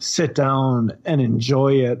sit down and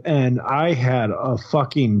enjoy it. And I had a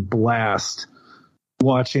fucking blast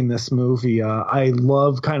watching this movie. I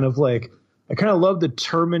love kind of love the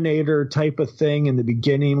Terminator type of thing in the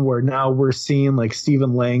beginning, where now we're seeing like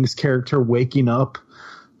Stephen Lang's character waking up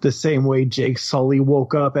the same way Jake Sully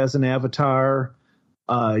woke up as an Avatar.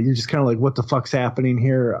 You're just kind of like, what the fuck's happening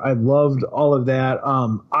here? I loved all of that.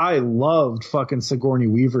 I loved fucking Sigourney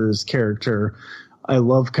Weaver's character. I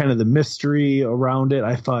love kind of the mystery around it.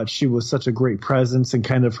 I thought she was such a great presence, and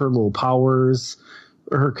kind of her little powers,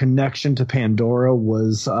 her connection to Pandora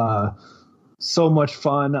was so much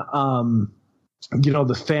fun. You know,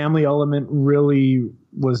 the family element really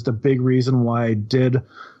was the big reason why I did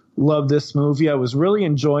love this movie. I was really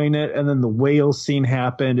enjoying it, and then the whale scene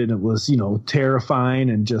happened, and it was, you know, terrifying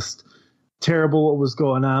and just terrible what was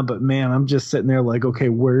going on. But man, I'm just sitting there like, okay,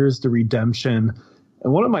 where's the redemption?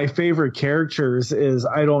 And one of my favorite characters is,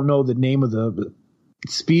 I don't know the name of the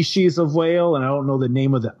species of whale, and I don't know the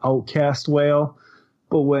name of the outcast whale,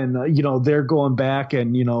 but when you know, they're going back,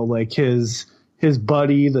 and you know, like his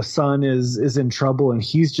buddy, the son, is in trouble, and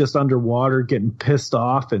he's just underwater getting pissed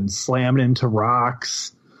off and slamming into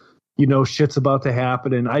rocks. You know, shit's about to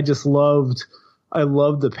happen. And I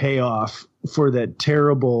loved the payoff for that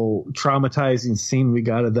terrible, traumatizing scene we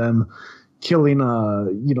got of them killing,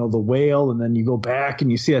 you know, the whale. And then you go back and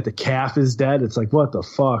you see that the calf is dead. It's like, what the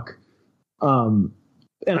fuck? And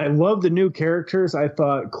I love the new characters. I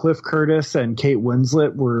thought Cliff Curtis and Kate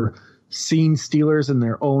Winslet were scene stealers in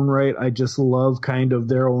their own right. I just love kind of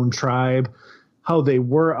their own tribe, how they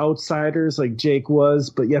were outsiders like Jake was,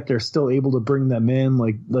 but yet they're still able to bring them in.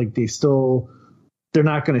 Like they're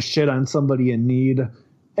not going to shit on somebody in need.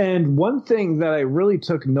 And one thing that I really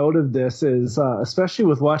took note of this is, especially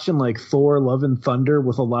with watching like Thor, Love and Thunder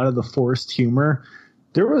with a lot of the forced humor,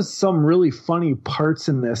 there was some really funny parts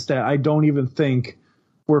in this that I don't even think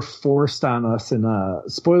were forced on us. And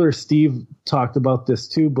spoiler, Steve talked about this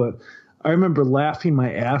too, but I remember laughing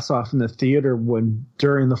my ass off in the theater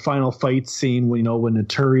during the final fight scene, when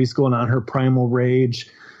Naturi's going on her primal rage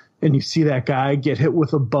and you see that guy get hit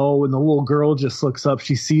with a bow, and the little girl just looks up.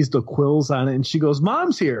 She sees the quills on it, and she goes,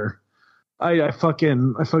 "Mom's here." I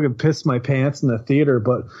fucking pissed my pants in the theater,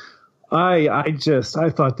 but I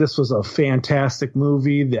thought this was a fantastic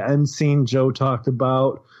movie. The end scene Joe talked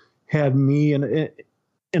about had me in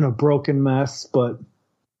a broken mess, but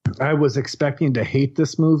I was expecting to hate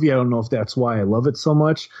this movie. I don't know if that's why I love it so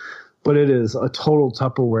much, but it is a total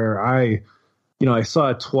Tupperware. I saw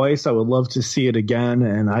it twice. I would love to see it again,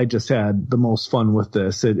 and I just had the most fun with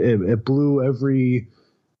this. It blew every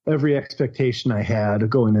expectation I had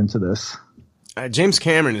going into this. James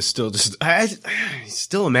Cameron is still he's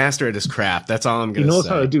still a master at his craft. That's all I'm going to say. He knows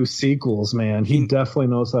how to do sequels, man. He definitely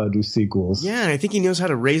knows how to do sequels. Yeah, and I think he knows how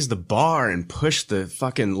to raise the bar and push the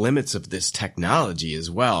fucking limits of this technology as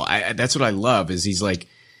well. That's what I love is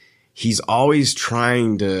he's always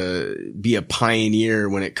trying to be a pioneer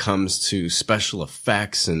when it comes to special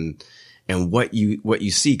effects and what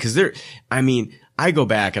you see. Cause I go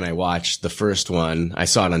back and I watched the first one. I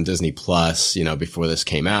saw it on Disney Plus, before this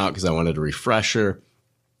came out because I wanted a refresher.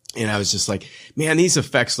 And I was just like, man, these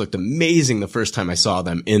effects looked amazing the first time I saw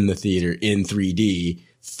them in the theater in 3D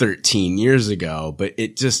 13 years ago. But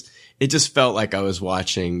it just felt like I was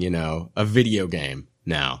watching, a video game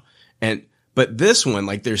now. But this one,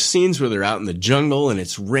 like there's scenes where they're out in the jungle and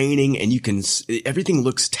it's raining and everything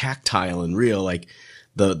looks tactile and real, like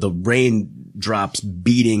the rain drops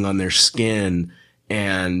beating on their skin.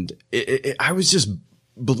 And I was just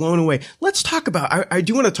blown away. Let's talk about, I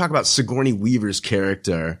do want to talk about Sigourney Weaver's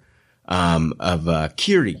character, of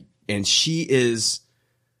Kiri. And she is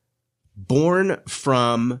born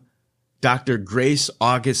from Dr. Grace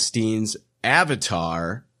Augustine's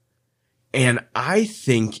avatar. And I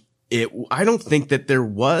don't think that there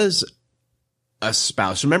was a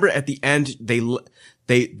spouse. Remember at the end,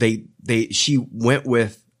 she went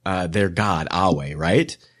with, their god, Awe,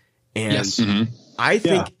 right? And yes. Mm-hmm. I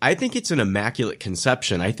think it's an immaculate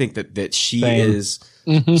conception. I think that she is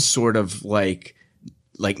sort of like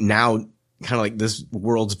now kind of like this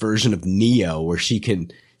world's version of Neo, where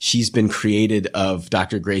she's been created of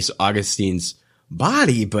Dr. Grace Augustine's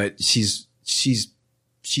body, but she's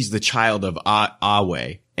the child of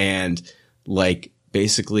Awe and like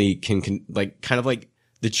basically can like kind of like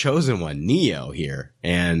the chosen one, Neo here.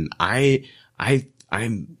 And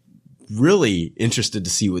I'm really interested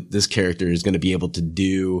to see what this character is going to be able to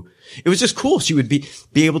do. It was just cool. She would be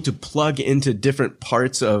able to plug into different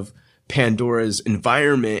parts of Pandora's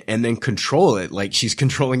environment and then control it. Like she's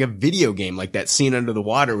controlling a video game, like that scene under the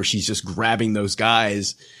water where she's just grabbing those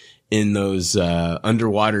guys in those,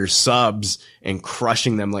 underwater subs and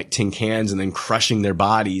crushing them like tin cans and then crushing their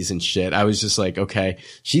bodies and shit. I was just like, okay,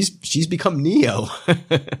 she's become Neo.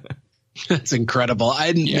 That's incredible. I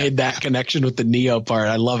hadn't made that connection with the Neo part.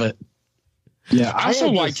 I love it. Yeah, I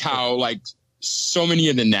also like how so many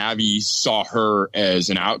of the Na'vi saw her as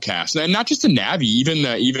an outcast, and not just the Na'vi, even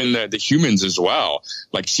the humans as well.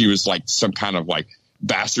 Like she was like some kind of like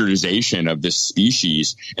bastardization of this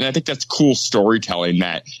species, and I think that's cool storytelling.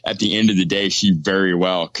 That at the end of the day, she very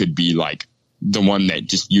well could be like the one that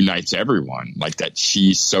just unites everyone. Like that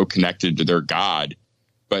she's so connected to their god,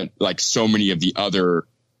 but like so many of the other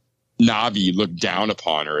Na'vi look down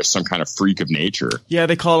upon her as some kind of freak of nature. Yeah,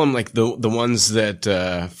 they call them like the ones that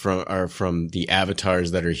are from the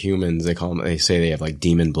avatars that are humans. They say they have like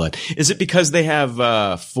demon blood. Is it because they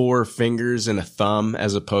have 4 fingers and a thumb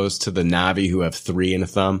as opposed to the Na'vi who have 3 and a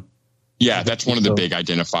thumb? Yeah, that's one of the big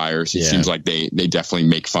identifiers. It seems like they definitely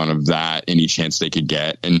make fun of that any chance they could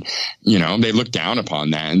get. And, they look down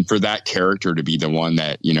upon that. And for that character to be the one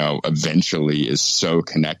that, eventually is so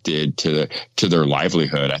connected to their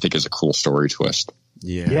livelihood, I think is a cool story twist.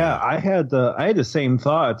 Yeah, I had the same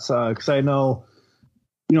thoughts because I know,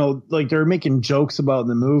 like they're making jokes about in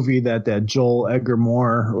the movie that Joel Edgar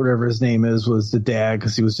Moore, or whatever his name is, was the dad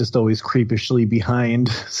because he was just always creepishly behind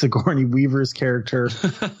Sigourney Weaver's character.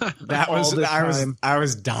 I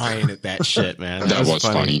was dying at that shit, man. That was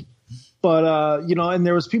funny. But and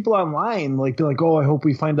there was people online like oh, I hope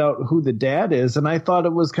we find out who the dad is, and I thought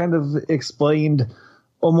it was kind of explained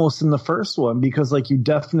almost in the first one because like you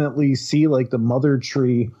definitely see like the mother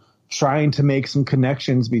tree trying to make some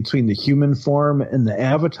connections between the human form and the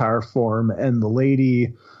avatar form. And the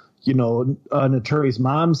lady, Naturi's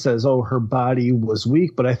mom says, oh, her body was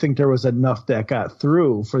weak, but I think there was enough that got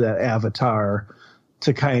through for that avatar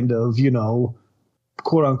to kind of,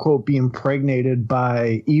 quote unquote, be impregnated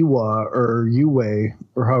by Iwa or Yue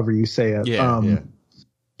or however you say it.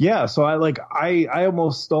 Yeah. So I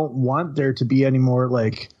almost don't want there to be any more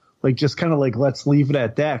like just kind of like, let's leave it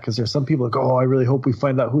at that. Cause there's some people like, oh, I really hope we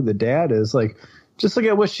find out who the dad is. Like, just look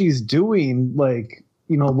at what she's doing. Like,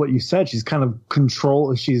 what you said. She's kind of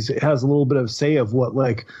has a little bit of say of what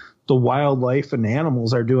like the wildlife and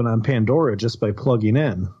animals are doing on Pandora just by plugging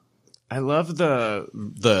in. I love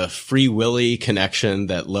the Free Willy connection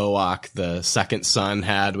that Loak, the second son,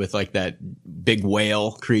 had with like that big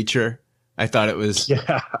whale creature. I thought it was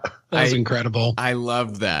that was incredible. I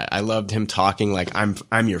loved that. I loved him talking like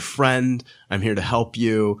I'm your friend. I'm here to help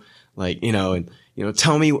you. Like,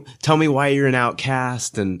 tell me why you're an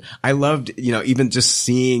outcast. And I loved, even just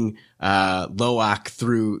seeing Loak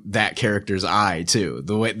through that character's eye too.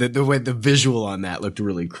 The way the visual on that looked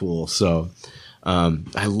really cool. So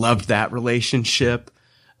I loved that relationship.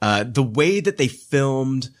 The way that they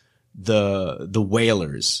filmed the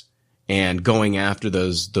whalers and going after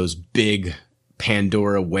those big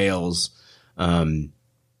Pandora whales,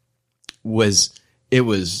 was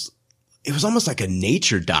almost like a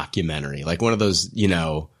nature documentary, like one of those,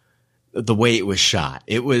 the way it was shot.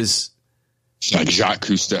 It was like Jacques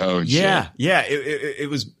Cousteau. Yeah. It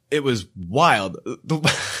was wild.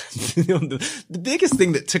 The biggest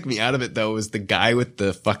thing that took me out of it though was the guy with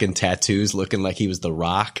the fucking tattoos looking like he was the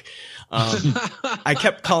Rock. I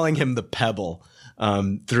kept calling him the Pebble.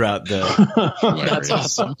 Throughout that's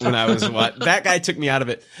awesome. When I was that guy took me out of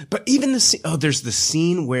it. But even there's the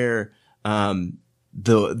scene where,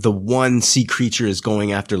 the one sea creature is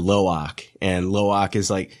going after Loak, and Loak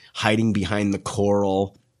is like hiding behind the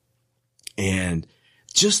coral, and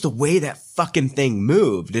just the way that fucking thing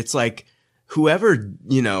moved. It's like whoever,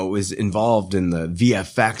 was involved in the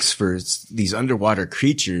VFX for these underwater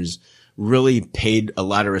creatures really paid a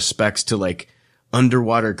lot of respects to like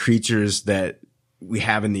underwater creatures that we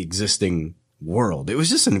have in the existing world. It was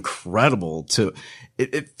just incredible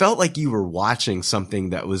it felt like you were watching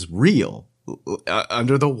something that was real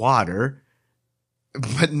under the water,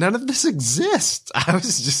 but none of this exists. I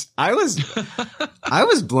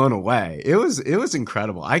was blown away. It was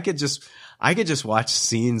incredible. I could just watch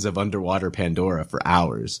scenes of underwater Pandora for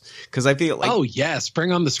hours. Cause I feel like, oh yes,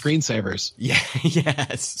 bring on the screensavers. Yeah.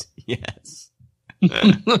 Yes.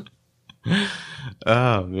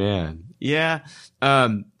 Oh man. Yeah.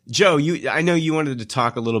 Joe, I know you wanted to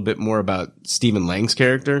talk a little bit more about Stephen Lang's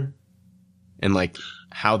character and like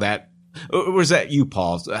how that, or was that you,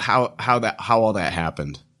 Paul? How all that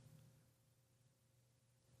happened?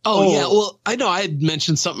 Oh yeah. Well, I know I had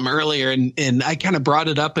mentioned something earlier and I kind of brought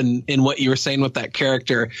it up in what you were saying with that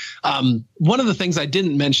character. One of the things I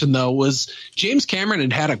didn't mention though was James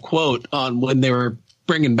Cameron had a quote on when they were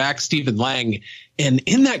bringing back Stephen Lang. And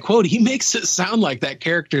in that quote, he makes it sound like that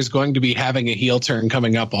character is going to be having a heel turn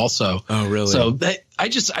coming up also. Oh, really? So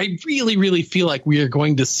I really, really feel like we are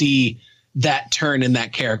going to see that turn in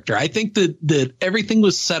that character. I think that everything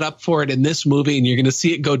was set up for it in this movie, and you're going to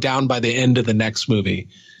see it go down by the end of the next movie.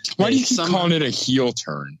 Why do you keep calling it a heel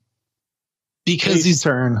turn? Because face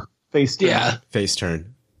turn. Yeah. Face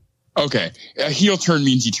turn. Okay. A heel turn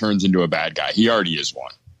means he turns into a bad guy. He already is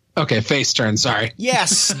one. Okay, face turn. Sorry.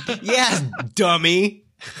 Yes, dummy.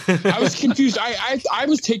 I was confused. I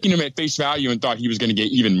was taking him at face value and thought he was going to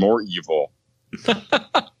get even more evil.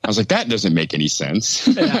 I was like, that doesn't make any sense.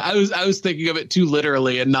 Yeah, I was thinking of it too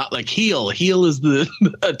literally and not like heel. Heel is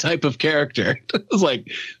a type of character. It was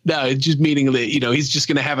like, no, it's just meaning that he's just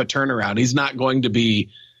going to have a turnaround. He's not going to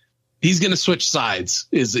be. He's going to switch sides.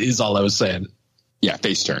 Is all I was saying. Yeah,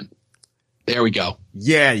 face turn. There we go.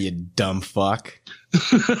 Yeah, you dumb fuck.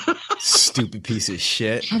 Stupid piece of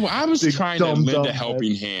shit. I was trying to lend a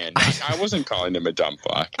helping hand. I wasn't calling him a dumb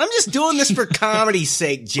fuck. I'm just doing this for comedy's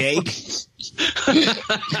sake, Jake.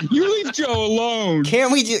 You leave Joe alone.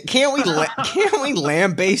 Can't we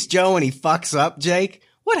lambaste Joe when he fucks up, Jake?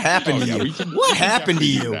 What happened to you? What happened to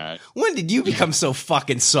you? When did you become so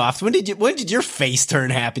fucking soft? When did your face turn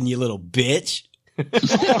happen, you little bitch?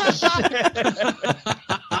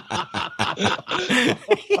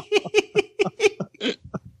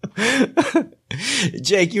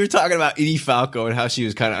 Jake, you were talking about Edie Falco and how she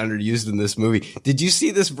was kind of underused in this movie. Did you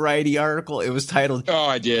see this Variety article? It was titled... Oh,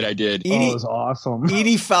 I did. It was awesome.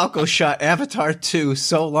 Edie Falco shot Avatar 2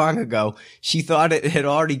 so long ago, she thought it had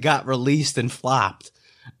already got released and flopped.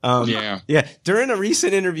 Yeah. During a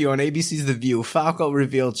recent interview on ABC's The View, Falco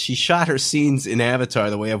revealed she shot her scenes in Avatar: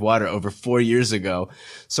 The Way of Water over 4 years ago.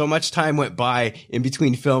 So much time went by in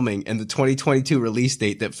between filming and the 2022 release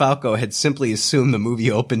date that Falco had simply assumed the movie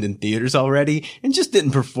opened in theaters already and just didn't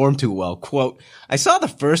perform too well. Quote, I saw the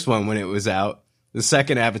first one when it was out. The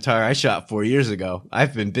second Avatar I shot 4 years ago.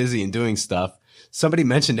 I've been busy and doing stuff. Somebody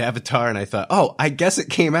mentioned Avatar and I thought, oh, I guess it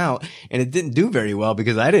came out and it didn't do very well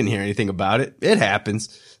because I didn't hear anything about it. It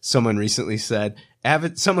happens. someone recently said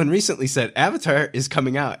Avatar is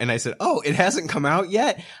coming out, and I said, "Oh, it hasn't come out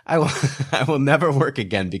yet. I will never work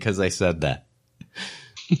again because I said that."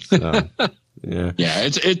 So, yeah,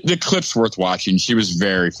 the clip's worth watching. She was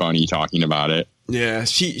very funny talking about it. Yeah,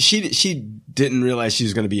 she didn't realize she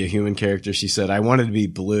was going to be a human character. She said, "I wanted to be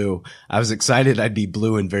blue. I was excited I'd be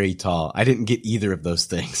blue and very tall. I didn't get either of those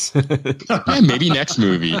things." Yeah, maybe next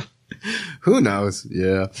movie. Who knows?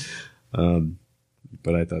 Yeah.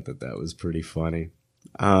 But I thought that was pretty funny.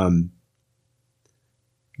 The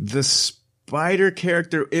spider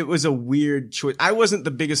character, it was a weird choice. I wasn't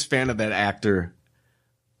the biggest fan of that actor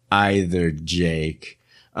either, Jake.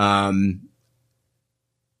 I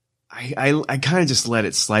kind of just let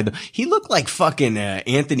it slide. He looked like fucking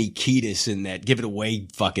Anthony Kiedis in that Give It Away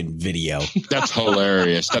fucking video. That's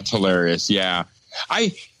hilarious. Yeah.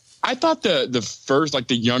 I thought the first, like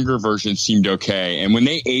the younger version seemed okay. And when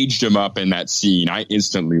they aged him up in that scene, I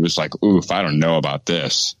instantly was like, oof, I don't know about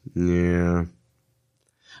this. Yeah.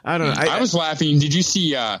 I don't know. I was laughing. Did you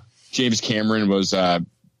see James Cameron was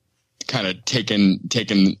kind of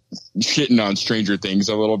shitting on Stranger Things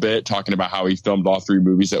a little bit, talking about how he filmed all 3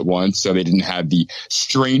 movies at once so they didn't have the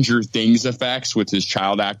Stranger Things effects with his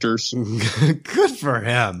child actors? Good for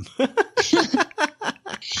him.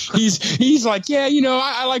 He's like, yeah,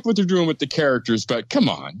 I like what they're doing with the characters, but come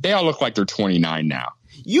on, they all look like they're 29 now.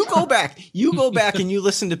 You go back and you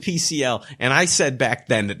listen to PCL, and I said back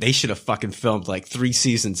then that they should have fucking filmed like 3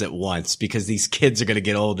 seasons at once because these kids are going to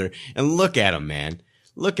get older. And look at them, man.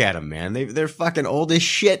 They're fucking old as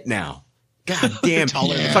shit now. God damn.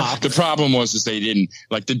 The problem was they didn't,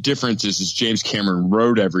 like, the difference is James Cameron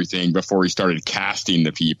wrote everything before he started casting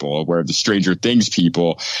the people, where the Stranger Things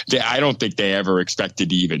people, I don't think they ever expected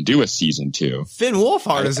to even do a season 2. Finn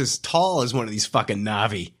Wolfhard is as tall as one of these fucking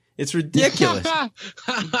Na'vi. It's ridiculous.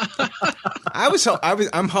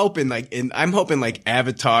 I'm hoping like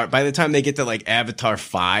Avatar, by the time they get to like Avatar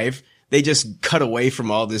 5, they just cut away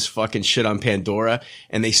from all this fucking shit on Pandora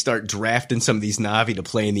and they start drafting some of these Na'vi to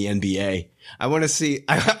play in the NBA. I want to see,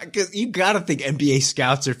 cause you gotta think NBA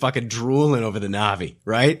scouts are fucking drooling over the Na'vi,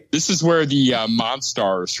 right? This is where the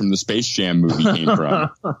Monstars from the Space Jam movie came from.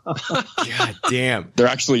 God damn. They're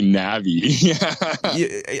actually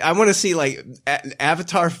Na'vi. I want to see like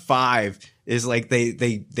Avatar 5 is like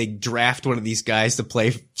they draft one of these guys to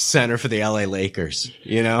play center for the LA Lakers,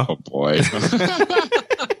 you know? Oh boy.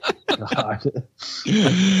 God.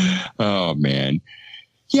 Oh man.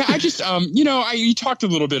 Yeah, I just you talked a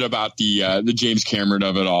little bit about the James Cameron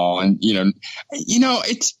of it all, and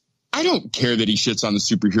it's, I don't care that he shits on the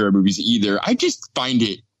superhero movies either. I just find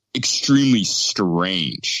it extremely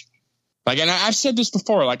strange. Like, and I've said this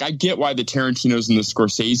before, like, I get why the Tarantinos and the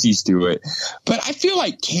Scorseses do it, but I feel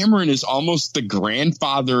like Cameron is almost the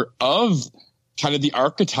grandfather of kind of the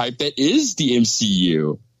archetype that is the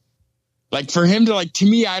MCU. Like, for him to, like, to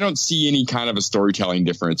me, I don't see any kind of a storytelling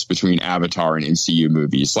difference between Avatar and MCU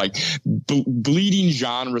movies. Like, bleeding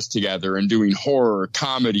genres together and doing horror,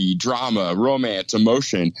 comedy, drama, romance,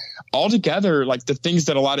 emotion, all together, like the things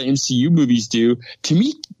that a lot of MCU movies do, to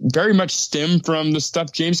me, very much stem from the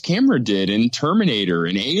stuff James Cameron did in Terminator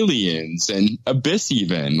and Aliens and Abyss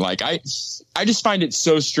even. Like, I just find it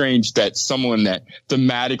so strange that someone that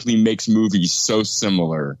thematically makes movies so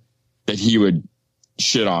similar that he would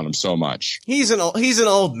shit on him so much. He's an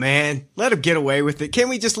old man. Let him get away with it. Can't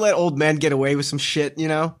we just let old men get away with some shit, you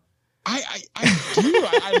know? I do.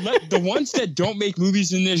 I let the ones that don't make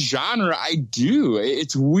movies in this genre, I do.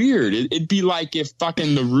 It's weird. It'd be like if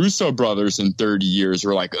fucking the Russo brothers in 30 years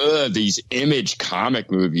were like, ugh, these Image comic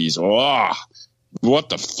movies. Oh, what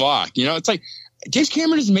the fuck? You know, it's like James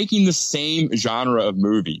Cameron is making the same genre of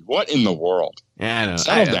movie. What in the world? Yeah, I know.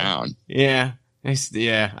 Settle down. Yeah.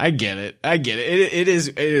 Yeah, I get it. It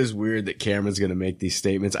is weird that Cameron's going to make these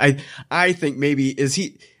statements. I think maybe is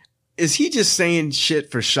he just saying shit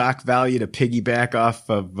for shock value to piggyback off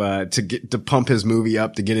of to pump his movie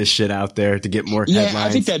up, to get his shit out there, to get more headlines? Yeah, I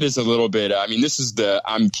think that is a little bit. I mean, this is the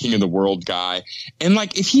I'm king of the world guy, and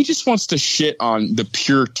like if he just wants to shit on the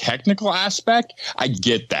pure technical aspect, I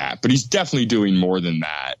get that, but he's definitely doing more than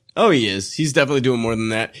that. Oh, he is. He's definitely doing more than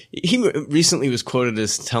that. He recently was quoted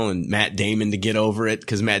as telling Matt Damon to get over it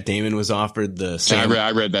because Matt Damon was offered the Sam.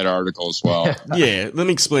 I read that article as well. Yeah, let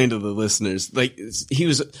me explain to the listeners. Like,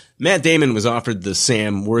 Matt Damon was offered the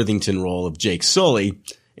Sam Worthington role of Jake Sully,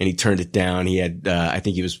 and he turned it down. He had, I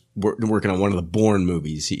think he was working on one of the Bourne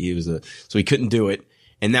movies. So he couldn't do it.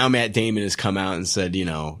 And now Matt Damon has come out and said,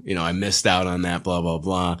 I missed out on that, blah, blah,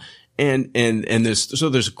 blah. And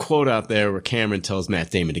there's a quote out there where Cameron tells Matt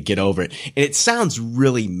Damon to get over it. And it sounds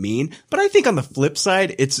really mean, but I think on the flip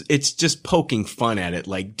side, it's just poking fun at it.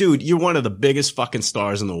 Like, dude, you're one of the biggest fucking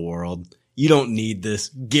stars in the world. You don't need this.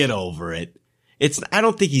 Get over it. I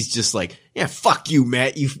don't think he's just like, yeah, fuck you,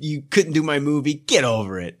 Matt. You couldn't do my movie. Get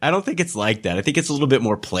over it. I don't think it's like that. I think it's a little bit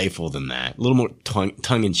more playful than that. A little more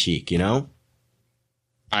tongue in cheek, you know?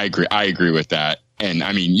 I agree with that. And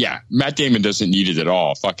I mean, yeah, Matt Damon doesn't need it at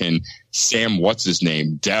all. Fucking Sam, what's his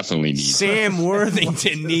name, definitely needs Sam it.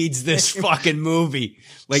 Worthington needs this fucking movie.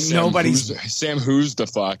 Like Sam who's the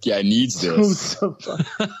fuck? Yeah, needs this.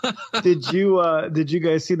 Did you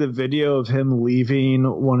guys see the video of him leaving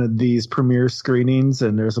one of these premiere screenings,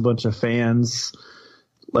 and there's a bunch of fans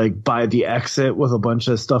like by the exit with a bunch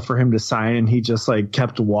of stuff for him to sign, and he just like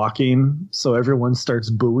kept walking, so everyone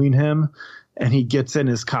starts booing him. And he gets in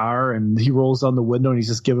his car and he rolls down the window and he's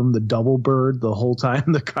just giving him the double bird the whole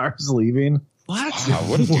time the car's leaving. What? Wow,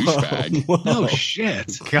 what a douchebag. No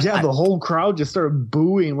shit. God. Yeah, the whole crowd just started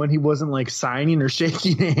booing when he wasn't like signing or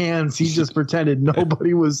shaking hands. He just pretended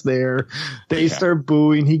nobody was there. They start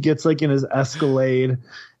booing. He gets like in his Escalade.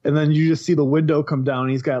 And then you just see the window come down.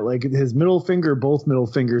 He's got like his middle finger, both middle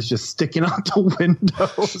fingers just sticking out the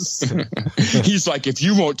windows. He's like, if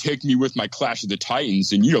you won't take me with my Clash of the Titans,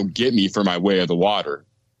 then you don't get me for my Way of the Water.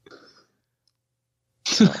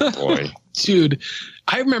 Oh, boy. Dude,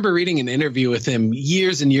 I remember reading an interview with him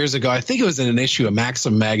years and years ago. I think it was in an issue of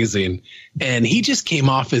Maxim magazine. And he just came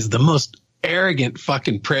off as the most arrogant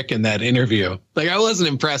fucking prick in that interview. Like, I wasn't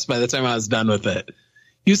impressed by the time I was done with it.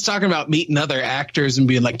 He was talking about meeting other actors and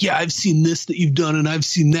being like, yeah, I've seen this that you've done and I've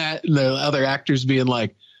seen that. And the other actors being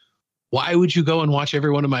like, why would you go and watch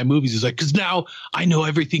every one of my movies? He's like, because now I know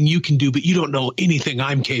everything you can do, but you don't know anything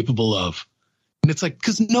I'm capable of. And it's like,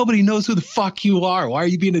 because nobody knows who the fuck you are. Why are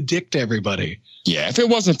you being a dick to everybody? Yeah, if it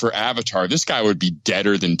wasn't for Avatar, this guy would be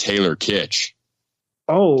deader than Taylor Kitsch.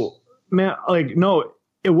 Oh, man. Like, no,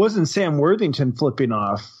 it wasn't Sam Worthington flipping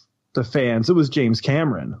off the fans. It was James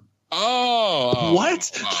Cameron. Oh, what?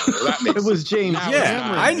 It was James.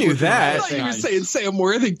 Yeah, I knew that. I thought you were saying Sam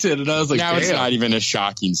Worthington, and I was like, now damn. It's not even a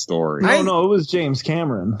shocking story. No, it was James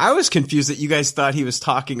Cameron. I was confused that you guys thought he was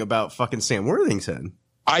talking about fucking Sam Worthington.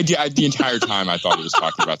 I did the entire time. I thought he was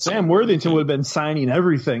talking about Sam Worthington. Would have been signing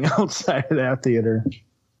everything outside of that theater.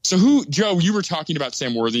 So Joe, you were talking about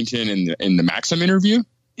Sam Worthington in the Maxim interview?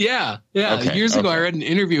 Yeah. Okay, years ago, I read an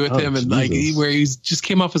interview with him, and like where he just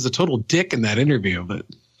came off as a total dick in that interview, but.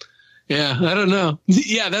 Yeah, I don't know.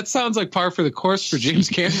 Yeah, that sounds like par for the course for James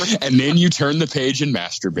Cameron. And then you turned the page and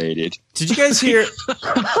masturbated. Did you guys hear?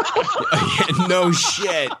 No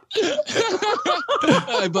shit.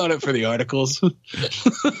 I bought it for the articles.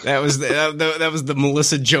 That was the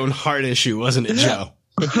Melissa Joan Hart issue, wasn't it, Joe?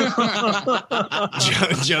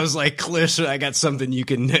 Joe's like, Cliff, I got something you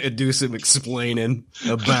can do some explaining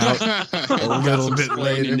about a little bit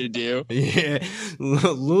later. To do. Yeah,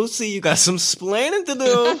 Lucy, you got some explaining to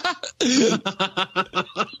do.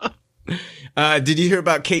 Did you hear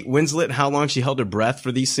about Kate Winslet? How long she held her breath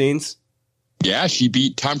for these scenes? Yeah, she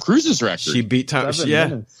beat Tom Cruise's record. She beat Tom.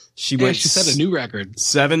 She set a new record.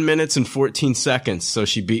 7 minutes and 14 seconds. So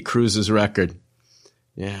she beat Cruise's record.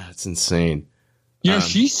 Yeah, it's insane. You know,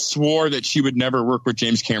 she swore that she would never work with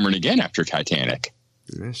James Cameron again after Titanic.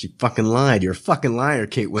 Yeah, she fucking lied. You're a fucking liar,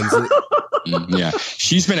 Kate Winslet. Yeah.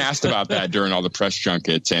 She's been asked about that during all the press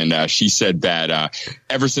junkets. And she said that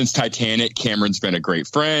ever since Titanic, Cameron's been a great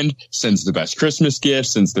friend, sends the best Christmas gifts,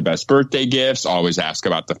 sends the best birthday gifts, always asks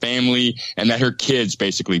about the family, and that her kids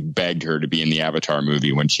basically begged her to be in the Avatar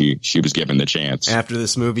movie when she was given the chance. After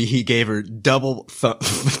this movie, he gave her double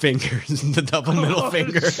fingers, the double middle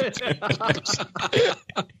finger.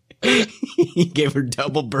 He gave her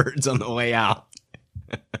double birds on the way out.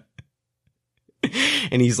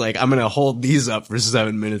 And he's like, I'm going to hold these up for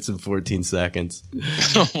 7 minutes and 14 seconds.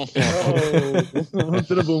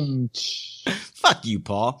 Fuck you,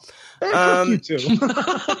 Paul. Fuck you too.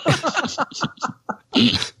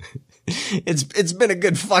 It's been a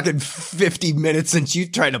good fucking 50 minutes since you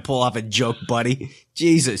tried to pull off a joke, buddy.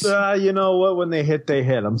 Jesus. You know what? When they hit, they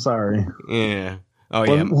hit. I'm sorry. Yeah. Oh,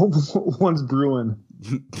 yeah. One's brewing.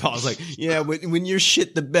 Paul's like, yeah, when you're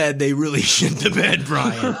shit the bed, they really shit the bed,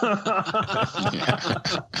 Brian.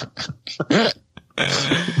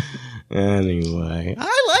 Anyway,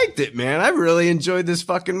 I liked it, man. I really enjoyed this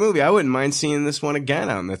fucking movie. I wouldn't mind seeing this one again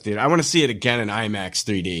out in the theater. I want to see it again in IMAX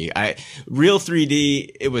 3D. Real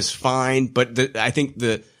 3D, it was fine, but I think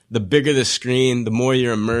the bigger the screen, the more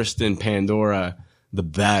you're immersed in Pandora, the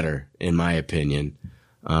better, in my opinion.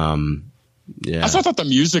 Yeah. I thought the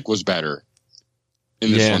music was better.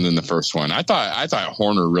 in this one than the first one. I thought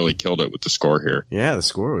Horner really killed it with the score here. Yeah, the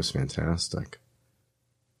score was fantastic.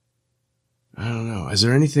 I don't know. Is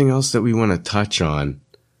there anything else that we want to touch on?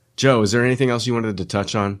 Joe, is there anything else you wanted to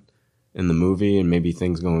touch on in the movie and maybe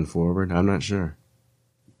things going forward? I'm not sure.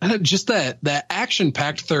 Just that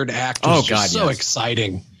action-packed third act was so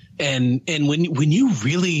exciting. And when you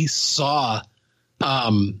really saw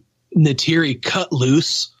Neytiri cut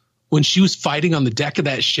loose when she was fighting on the deck of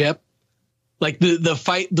that ship, like the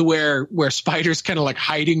fight where Spider's kind of like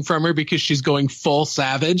hiding from her because she's going full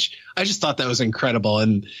savage. I just thought that was incredible.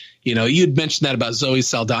 And, you know, you'd mentioned that about Zoe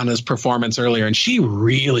Saldana's performance earlier, and she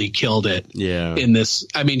really killed it in this.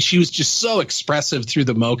 I mean, she was just so expressive through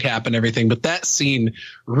the mocap and everything, but that scene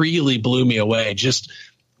really blew me away. Just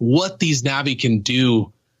what these Na'vi can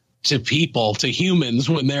do to people, to humans,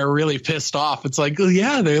 when they're really pissed off. It's like, oh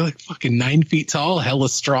yeah, they're like fucking 9 feet tall, hella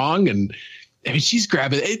strong. And I mean, she's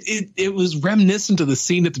grabbing it. It was reminiscent of the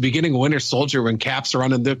scene at the beginning of Winter Soldier when Cap's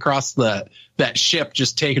running across that ship,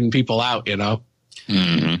 just taking people out, you know?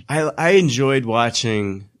 Mm-hmm. I enjoyed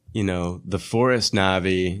watching, you know, the Forest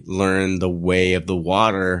Na'vi learn the way of the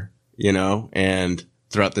water, you know, and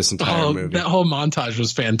throughout this entire movie. That whole montage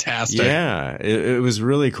was fantastic. Yeah, it was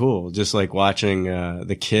really cool. Just like watching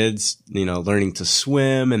the kids, you know, learning to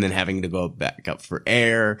swim and then having to go back up for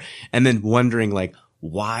air and then wondering like,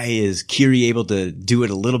 why is Kiri able to do it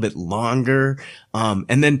a little bit longer?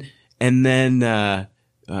 And then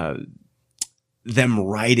them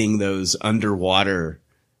riding those underwater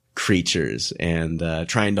creatures and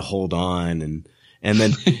trying to hold on and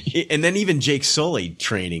then even Jake Sully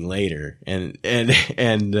training later and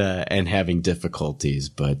having difficulties.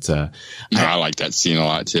 But I like that scene a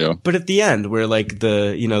lot too. But at the end, where like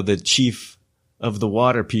the chief of the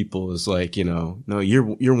water people is like, you know, no,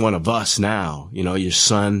 you're one of us now. You know, your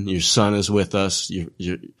son is with us.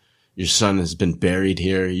 Your son has been buried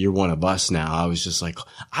here. You're one of us now. I was just like,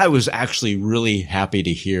 I was actually really happy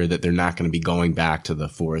to hear that they're not going to be going back to the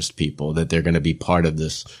forest people, that they're going to be part of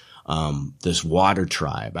this water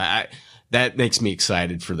tribe. That makes me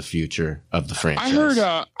excited for the future of the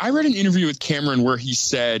franchise. I read an interview with Cameron where he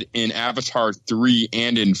said in Avatar 3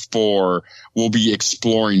 and in 4 we'll be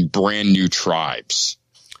exploring brand new tribes.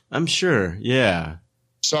 I'm sure. Yeah.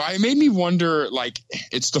 So it made me wonder, like,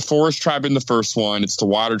 it's the forest tribe in the first one, it's the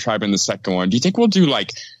water tribe in the second one. Do you think we'll do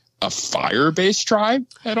like a fire-based tribe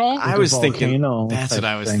at all? I was thinking, that's what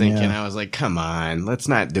I was thinking. Yeah. I was like, come on, let's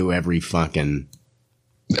not do every fucking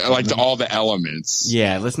all the elements.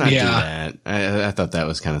 Yeah, let's not do that. I thought that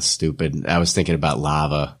was kind of stupid. I was thinking about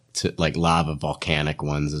lava volcanic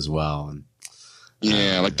ones as well.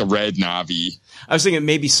 And, like the red Na'vi. I was thinking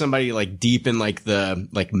maybe somebody like deep in like the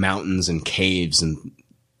mountains and caves and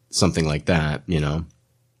something like that, you know.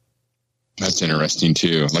 That's interesting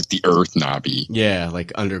too. Like the Earth Na'vi. Yeah,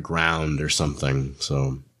 like underground or something.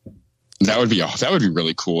 So that would be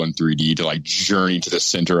really cool in 3D to like journey to the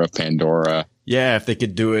center of Pandora. Yeah, if they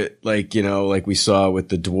could do it like, you know, like we saw with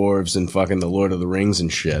the dwarves and fucking the Lord of the Rings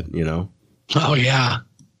and shit, you know? Oh, yeah.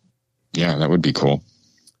 Yeah, that would be cool.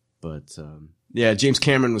 But, James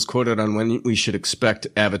Cameron was quoted on when we should expect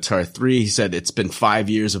Avatar 3. He said it's been 5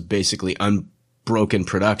 years of basically unbroken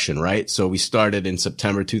production, right? So we started in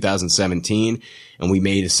September 2017, and we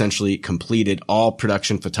made essentially completed all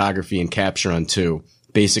production photography and capture on 2,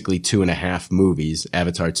 basically 2.5 movies,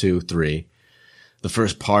 Avatar 2, 3. The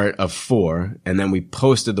first part of 4, and then we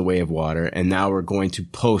posted The Way of Water, and now we're going to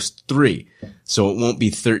post 3. So it won't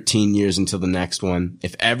be 13 years until the next one.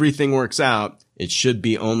 If everything works out, it should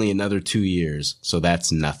be only another 2 years, so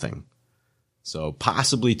that's nothing. So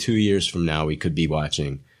possibly 2 years from now, we could be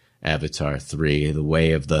watching Avatar 3, The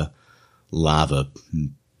Way of the Lava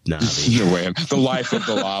Na'vi. The life of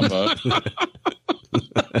the lava.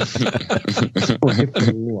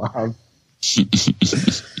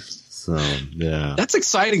 So, yeah. That's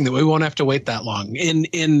exciting that we won't have to wait that long.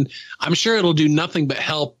 And I'm sure it'll do nothing but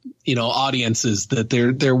help, you know, audiences, that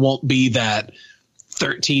there won't be that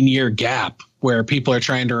 13-year gap where people are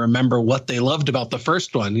trying to remember what they loved about the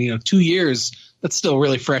first one. You know, 2 years, that's still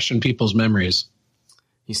really fresh in people's memories.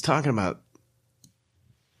 He's talking about,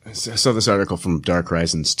 I saw this article from Dark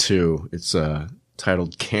Horizons 2. It's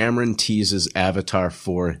titled Cameron Teases Avatar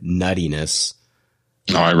 4 Nuttiness.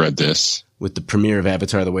 Oh, I read this. With the premiere of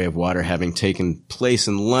Avatar The Way of Water having taken place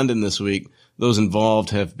in London this week, those involved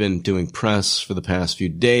have been doing press for the past few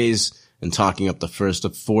days and talking up the first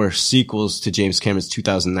of 4 sequels to James Cameron's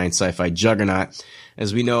 2009 sci-fi juggernaut.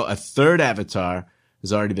 As we know, a third Avatar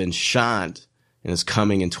has already been shot and is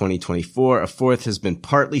coming in 2024. A fourth has been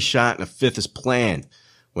partly shot and a fifth is planned.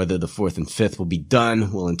 Whether the fourth and fifth will be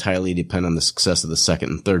done will entirely depend on the success of the second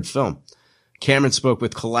and third film. Cameron spoke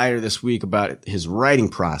with Collider this week about his writing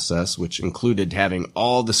process, which included having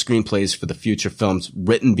all the screenplays for the future films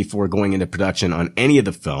written before going into production on any of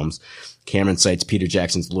the films. Cameron cites Peter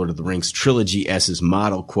Jackson's Lord of the Rings trilogy as his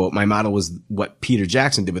model. Quote, "My model was what Peter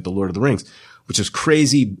Jackson did with the Lord of the Rings," which was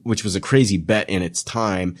a crazy bet in its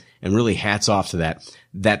time, and really hats off to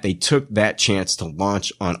that they took that chance to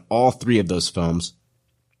launch on all 3 of those films.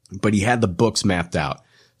 But he had the books mapped out,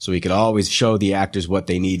 so he could always show the actors what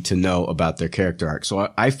they need to know about their character arc. So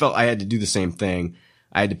I felt I had to do the same thing.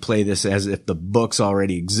 I had to play this as if the books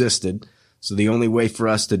already existed. So the only way for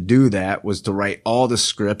us to do that was to write all the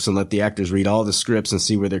scripts and let the actors read all the scripts and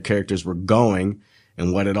see where their characters were going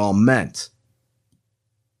and what it all meant.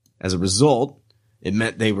 As a result, it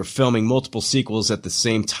meant they were filming multiple sequels at the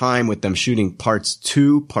same time, with them shooting parts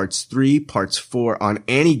 2, parts 3, parts 4 on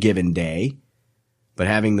any given day. But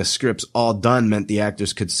having the scripts all done meant the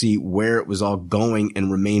actors could see where it was all going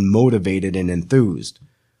and remain motivated and enthused.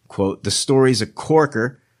 Quote, "The story's a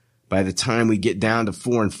corker by the time we get down to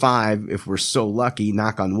 4 and 5, if we're so lucky,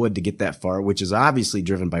 knock on wood, to get that far, which is obviously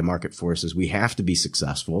driven by market forces. We have to be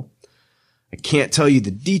successful. I can't tell you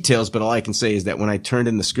the details, but all I can say is that when I turned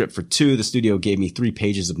in the script for 2, the studio gave me 3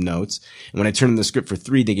 pages of notes. And when I turned in the script for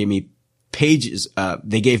 3, they gave me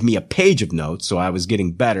a page of notes, so I was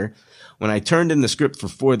getting better. When I turned in the script for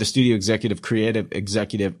 4, the studio creative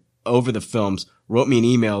executive over the films wrote me an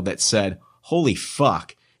email that said, 'Holy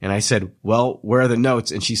fuck.' And I said, 'Well, where are the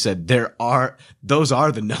notes?' And she said, those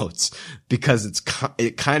are the notes,' because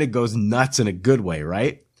it kind of goes nuts in a good way,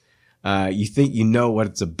 right? You think you know what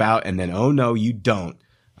it's about, and then, oh no, you don't.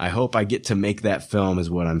 I hope I get to make that film,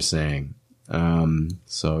 is what I'm saying."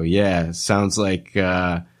 So yeah, sounds like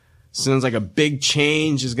a big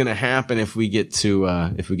change is going to happen if we get to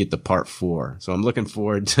part 4. So I'm looking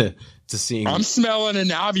forward to seeing. I'm smelling a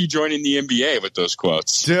Navi joining the NBA with those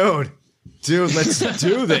quotes. Dude, let's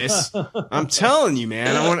do this. I'm telling you,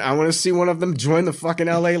 man. I want to see one of them join the fucking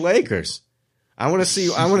LA Lakers. I want to see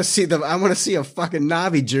a fucking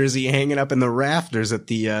Navi jersey hanging up in the rafters at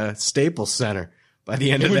the Staples Center by the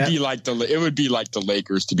end of that. It would be like the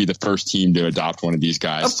Lakers to be the first team to adopt one of these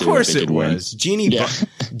guys. Of course it was.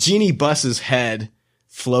 Jeannie Buss's head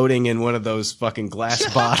floating in one of those fucking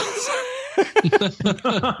glass bottles.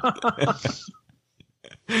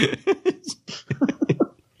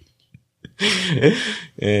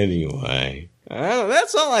 Anyway,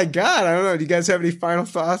 that's all I got. I don't know. Do you guys have any final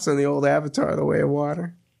thoughts on the old Avatar: The Way of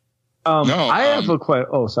Water? No, I have a question.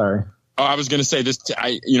 Oh, sorry. Oh, I was going to say this.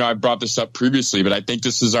 I brought this up previously, but I think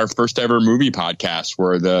this is our first ever movie podcast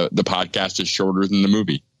where the podcast is shorter than the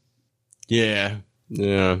movie. Yeah,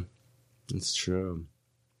 that's true.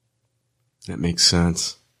 That makes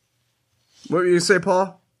sense. What were you going to say,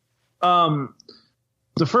 Paul?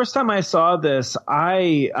 The first time I saw this,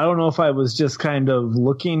 I don't know if I was just kind of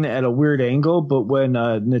looking at a weird angle, but when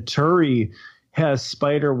Naturi has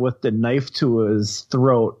Spider with the knife to his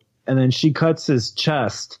throat and then she cuts his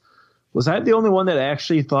chest, was I the only one that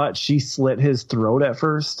actually thought she slit his throat at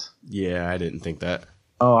first? Yeah, I didn't think that.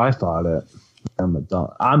 Oh, I thought it. I'm the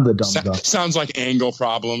dumb. Sounds like angle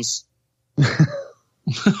problems.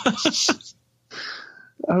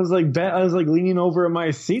 I was like leaning over in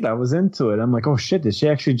my seat. I was into it. I'm like, oh shit, did she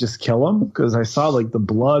actually just kill him? Because I saw like the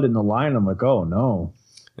blood in the line. I'm like, oh no.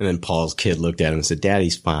 And then Paul's kid looked at him and said,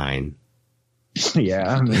 "Daddy's fine."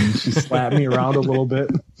 Yeah, and then she slapped me around a little bit.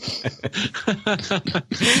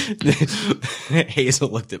 Hazel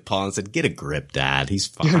looked at Paul and said, "Get a grip, Dad. He's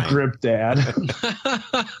fine." Get a grip, Dad.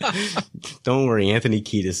 Don't worry, Anthony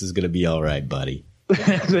Kiedis is going to be all right, buddy.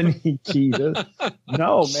 Anthony Kiedis.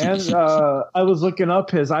 No, man. I was looking up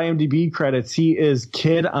his IMDb credits. He is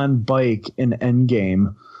Kid on Bike in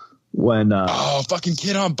Endgame. When fucking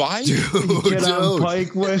Kid on Bike, Kid on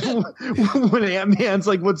Bike. When Ant-Man's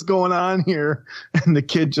like, "What's going on here?" and the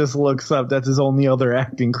kid just looks up. That's his only other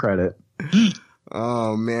acting credit.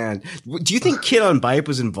 Oh man, do you think Kid on Bike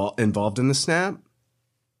was involved in the snap?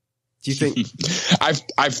 Do you think?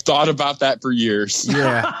 I've thought about that for years.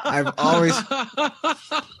 Yeah, I've always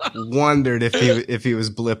wondered if he was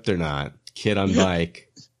blipped or not. Kid on Bike.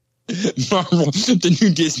 Marvel, the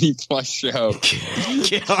new Disney Plus show.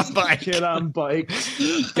 Kid on Bike. Kid on Bike.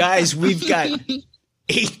 Guys, we've got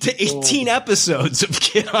 18 episodes of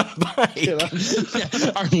Kid on Bike.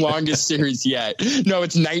 Our longest series yet. No,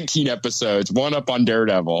 it's 19 episodes. One up on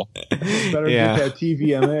Daredevil. Better get that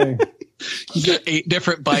TVMA. You got 8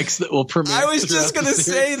 different bikes that will premiere. I was just going to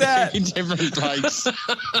say that. 8 different bikes.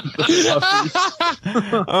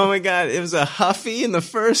 Oh my God. It was a Huffy in the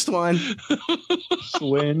first one.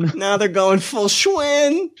 Schwinn. Now they're going full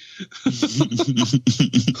Schwinn.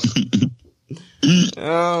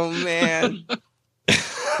 Oh man.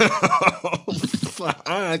 Oh,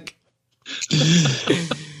 fuck.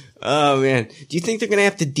 Oh man. Do you think they're gonna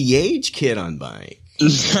have to de-age Kid on Bike?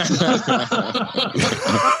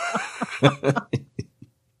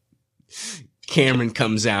 Cameron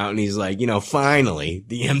comes out and he's like, finally,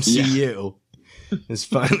 the MCU has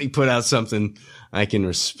finally put out something I can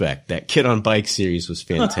respect. That Kid on Bike series was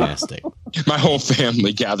fantastic. My whole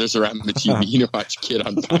family gathers around the TV to watch Kid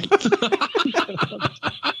on Bike.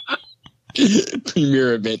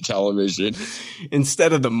 Premier event television.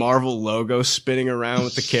 Instead of the Marvel logo spinning around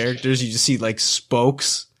with the characters, you just see like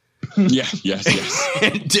spokes. Yeah, yes.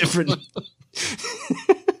 And different.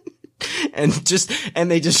 And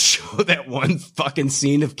they just show that one fucking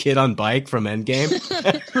scene of Kid on Bike from Endgame.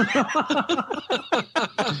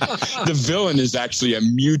 The villain is actually a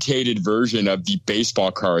mutated version of the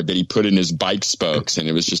baseball card that he put in his bike spokes, and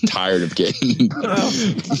it was just tired of getting.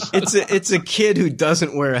 It's a kid who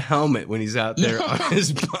doesn't wear a helmet when he's out there on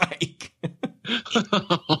his bike.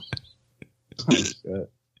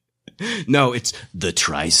 No, it's the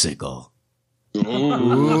tricycle.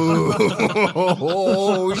 Oh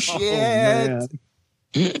shit!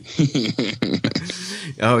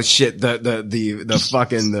 Oh shit! The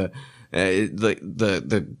fucking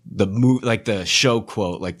the move, like the show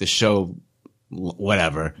quote, like the show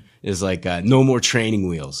whatever is like no more training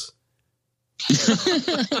wheels.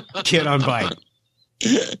 Kid on Bike.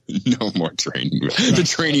 No more training wheels. The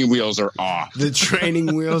training wheels are off. The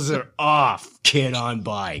training wheels are off. Kid on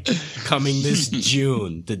Bike. Coming this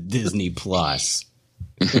June to Disney Plus.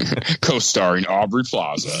 Co-starring Aubrey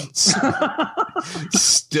Plaza.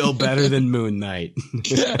 Still better than Moon Knight.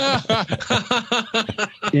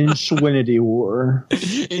 Infinity War.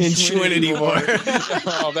 Infinity War.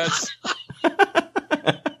 Oh, that's...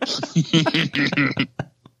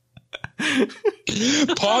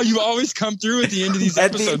 Paul, you always come through at the end of these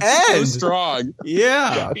episodes so strong.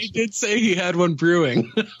 Yeah. He did say he had one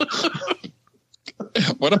brewing.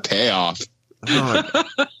 What a payoff. Oh.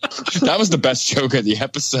 That was the best joke of the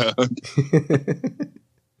episode.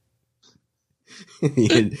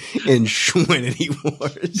 Infinity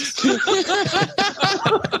Wars.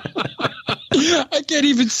 I can't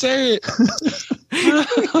even say it.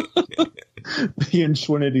 The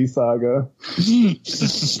Infinity Saga.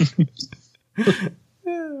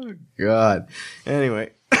 Oh, God.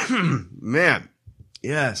 Anyway, man,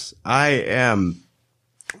 yes, I am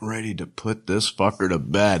ready to put this fucker to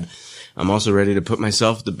bed. I'm also ready to put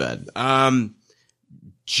myself to bed.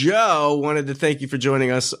 Joe, wanted to thank you for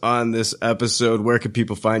joining us on this episode. Where can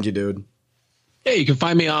people find you, dude? Hey, you can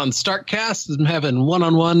find me on Startcast. I'm having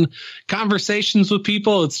one-on-one conversations with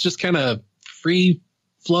people. It's just kind of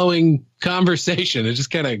free-flowing conversation. It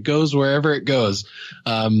just kind of goes wherever it goes.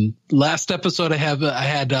 Last episode, I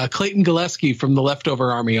had Clayton Gillespie from the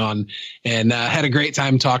Leftover Army on, and had a great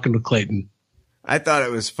time talking with Clayton. I thought it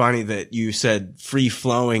was funny that you said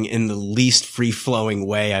free-flowing in the least free-flowing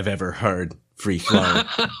way I've ever heard. Free-flowing.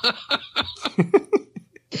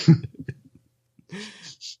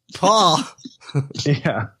 Paul.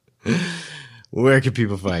 Yeah. Where can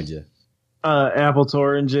people find you? Apple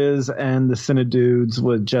Oranges and the Cinedudes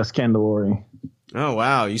with Jess Candelori. Oh,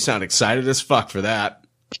 wow. You sound excited as fuck for that.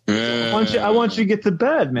 I want you to get to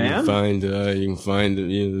bed, man. You can find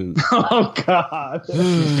it. Oh, God.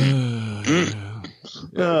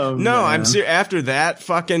 Oh, no, man. I'm serious. After that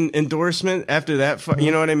fucking endorsement, after that,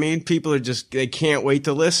 you know what I mean? People are just, they can't wait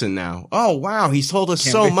to listen now. Oh, wow. He's told us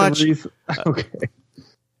so much. Okay.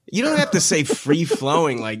 You don't have to say free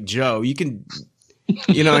flowing like Joe. You can,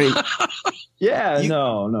 you know what I mean? Yeah,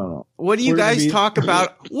 no. What do you guys talk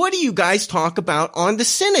about? What do you guys talk about on the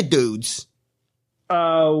Cinedudes?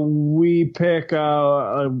 We pick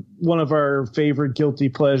one of our favorite guilty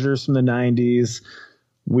pleasures from the 90s.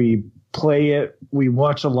 We play it, we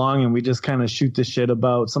watch along, and we just kind of shoot the shit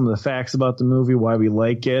about some of the facts about the movie, why we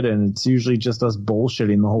like it, and it's usually just us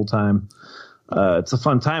bullshitting the whole time. It's a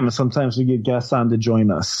fun time, and sometimes we get guests on to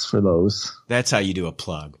join us for those. That's how you do a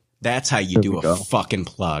plug. That's how you do a fucking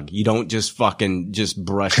plug. You don't just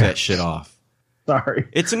brush that shit off. Sorry.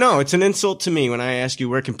 It's an insult to me when I ask you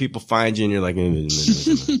where can people find you and you're like, I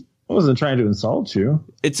wasn't trying to insult you.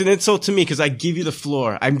 It's an insult to me because I give you the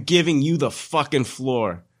floor. I'm giving you the fucking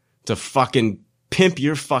floor to fucking pimp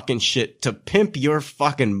your fucking shit, to pimp your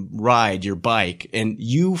fucking ride, your bike. And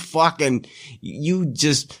you can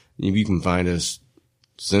find us.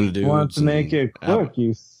 Cinedudes. You want to make it quick.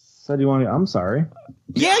 You said you wanted. I'm sorry.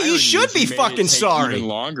 Yeah, you should be fucking sorry. Even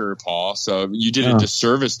longer, Paul. So you did a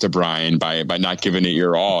disservice to Brian by not giving it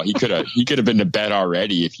your all. He could have been to bed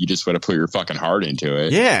already if you just would have put your fucking heart into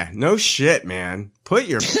it. Yeah, no shit, man. Put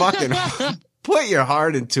your fucking Put your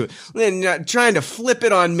heart into it. Then trying to flip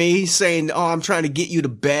it on me, saying, "Oh, I'm trying to get you to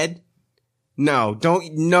bed." No,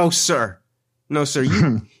 don't. No, sir. No, sir.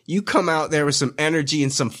 You come out there with some energy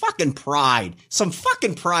and some fucking pride in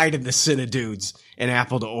the Cine Dudes and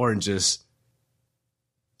Apple to Oranges.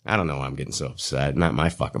 I don't know why I'm getting so upset. Not my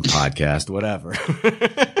fucking podcast. Whatever.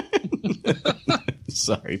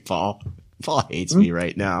 Sorry, Paul. Paul hates me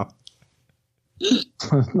right now.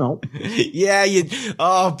 No. Yeah,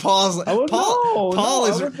 Paul. I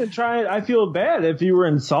wasn't trying. I feel bad if you were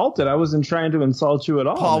insulted. I wasn't trying to insult you at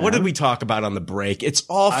all. Paul, man. what did we talk about on the break? It's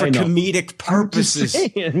all for comedic purposes.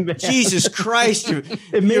 Saying, Jesus Christ.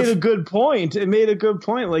 It made a good point.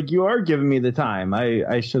 Like, you are giving me the time.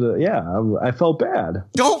 I should have. Yeah, I felt bad.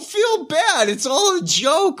 Don't feel bad. It's all a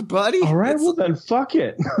joke, buddy. All right. Well, then fuck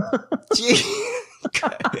it.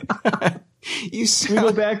 Can we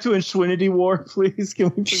go back to Infinity War, please?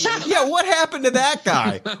 Can we? Yeah, what happened to that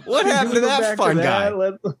guy? What happened to that fun guy?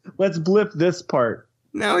 Let's blip this part.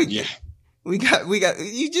 Now we got.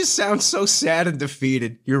 You just sound so sad and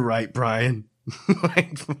defeated. You're right, Brian.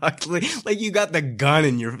 like you got the gun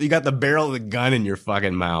in you got the barrel of the gun in your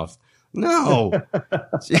fucking mouth. No.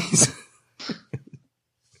 Jeez.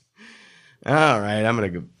 All right, I'm gonna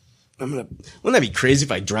go. Wouldn't that be crazy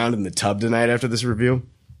if I drowned in the tub tonight after this review?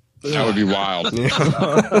 That would be wild.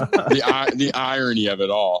 The irony of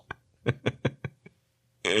it all.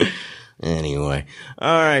 Anyway.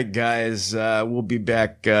 All right, guys. We'll be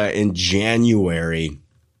back in January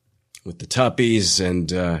with the Tuppies. And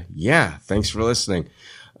thanks for listening.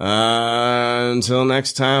 Until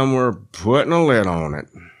next time, we're putting a lid on it.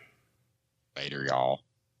 Later, y'all.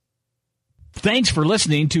 Thanks for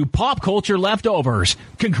listening to Pop Culture Leftovers.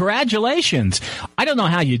 Congratulations. I don't know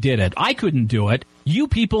how you did it. I couldn't do it. You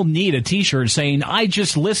people need a t-shirt saying, "I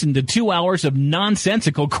just listened to 2 hours of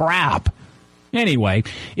nonsensical crap." Anyway,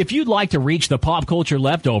 if you'd like to reach the Pop Culture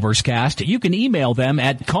Leftovers cast, you can email them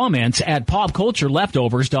at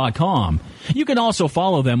comments@popcultureleftovers.com. You can also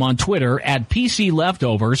follow them on Twitter at PC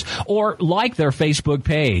Leftovers or like their Facebook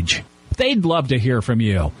page. They'd love to hear from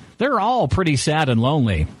you. They're all pretty sad and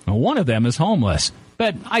lonely. One of them is homeless,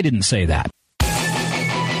 but I didn't say that.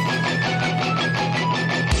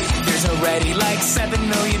 There's already like 7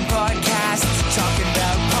 million podcasts talking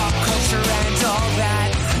about pop culture and all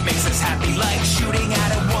that. Makes us happy like shooting at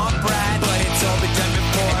a womp rat, but it's all been done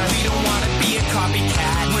before. And we don't want to be a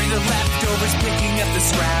copycat. We're the leftovers picking up the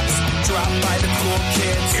scraps dropped by the cool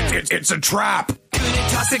kids. It's a trap. Gonna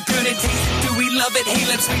toss it, gonna taste it, do we love it? Hey,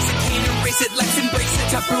 let's face it, can't erase it, let's embrace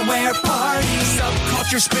it. Tupperware party,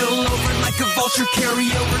 subculture spill over like a vulture,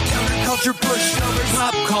 carry over, counterculture, pushovers,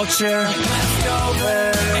 pop culture,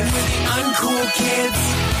 leftover. And we're the uncool kids,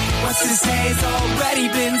 what's to say has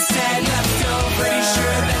already been said, leftover. Pretty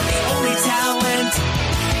sure that the only talent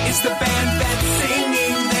is the band that's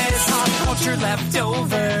singing this. Pop culture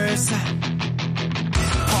leftovers,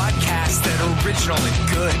 podcasts that are original and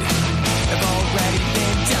good have already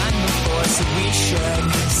been done before, so we should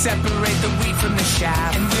separate the wheat from the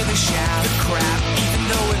chaff. And we're the chaff, the crap, even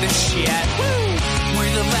though we're the shit. Woo! We're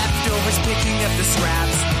the leftovers picking up the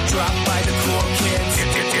scraps dropped by the cool kids.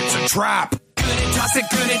 It's a trap. Gonna toss it,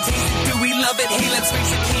 gonna taste it, do we love it? Hey, let's face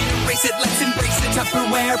it, can't erase it, let's embrace the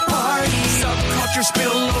Tupperware party. Subculture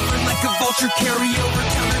spill over like a vulture, carry over,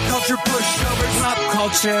 counterculture, pushovers, pop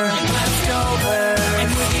culture, leftover. And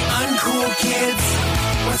we're the uncool kids,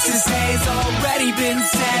 what's to say has already been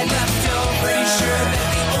said, leftover. Pretty sure that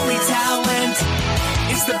the only talent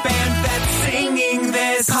is the band that's singing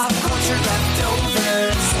this. Pop culture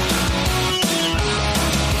leftovers.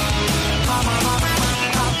 Pop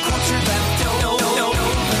culture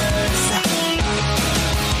leftovers.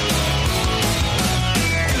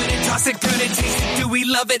 Gonna toss it, gonna taste it, do we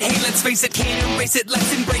love it? Hey, let's face it, can't erase it,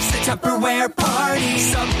 let's embrace the Tupperware party.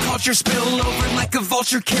 Subculture spill over like a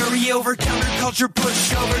vulture, carry over, counterculture,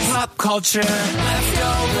 pushovers, pop culture,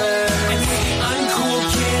 leftover. And we're the uncool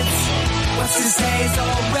kids, what's to say has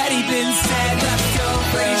already been said,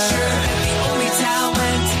 leftover. Pretty sure that the only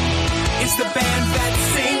talent is the band that's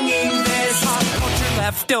singing this. Pop culture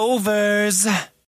leftovers.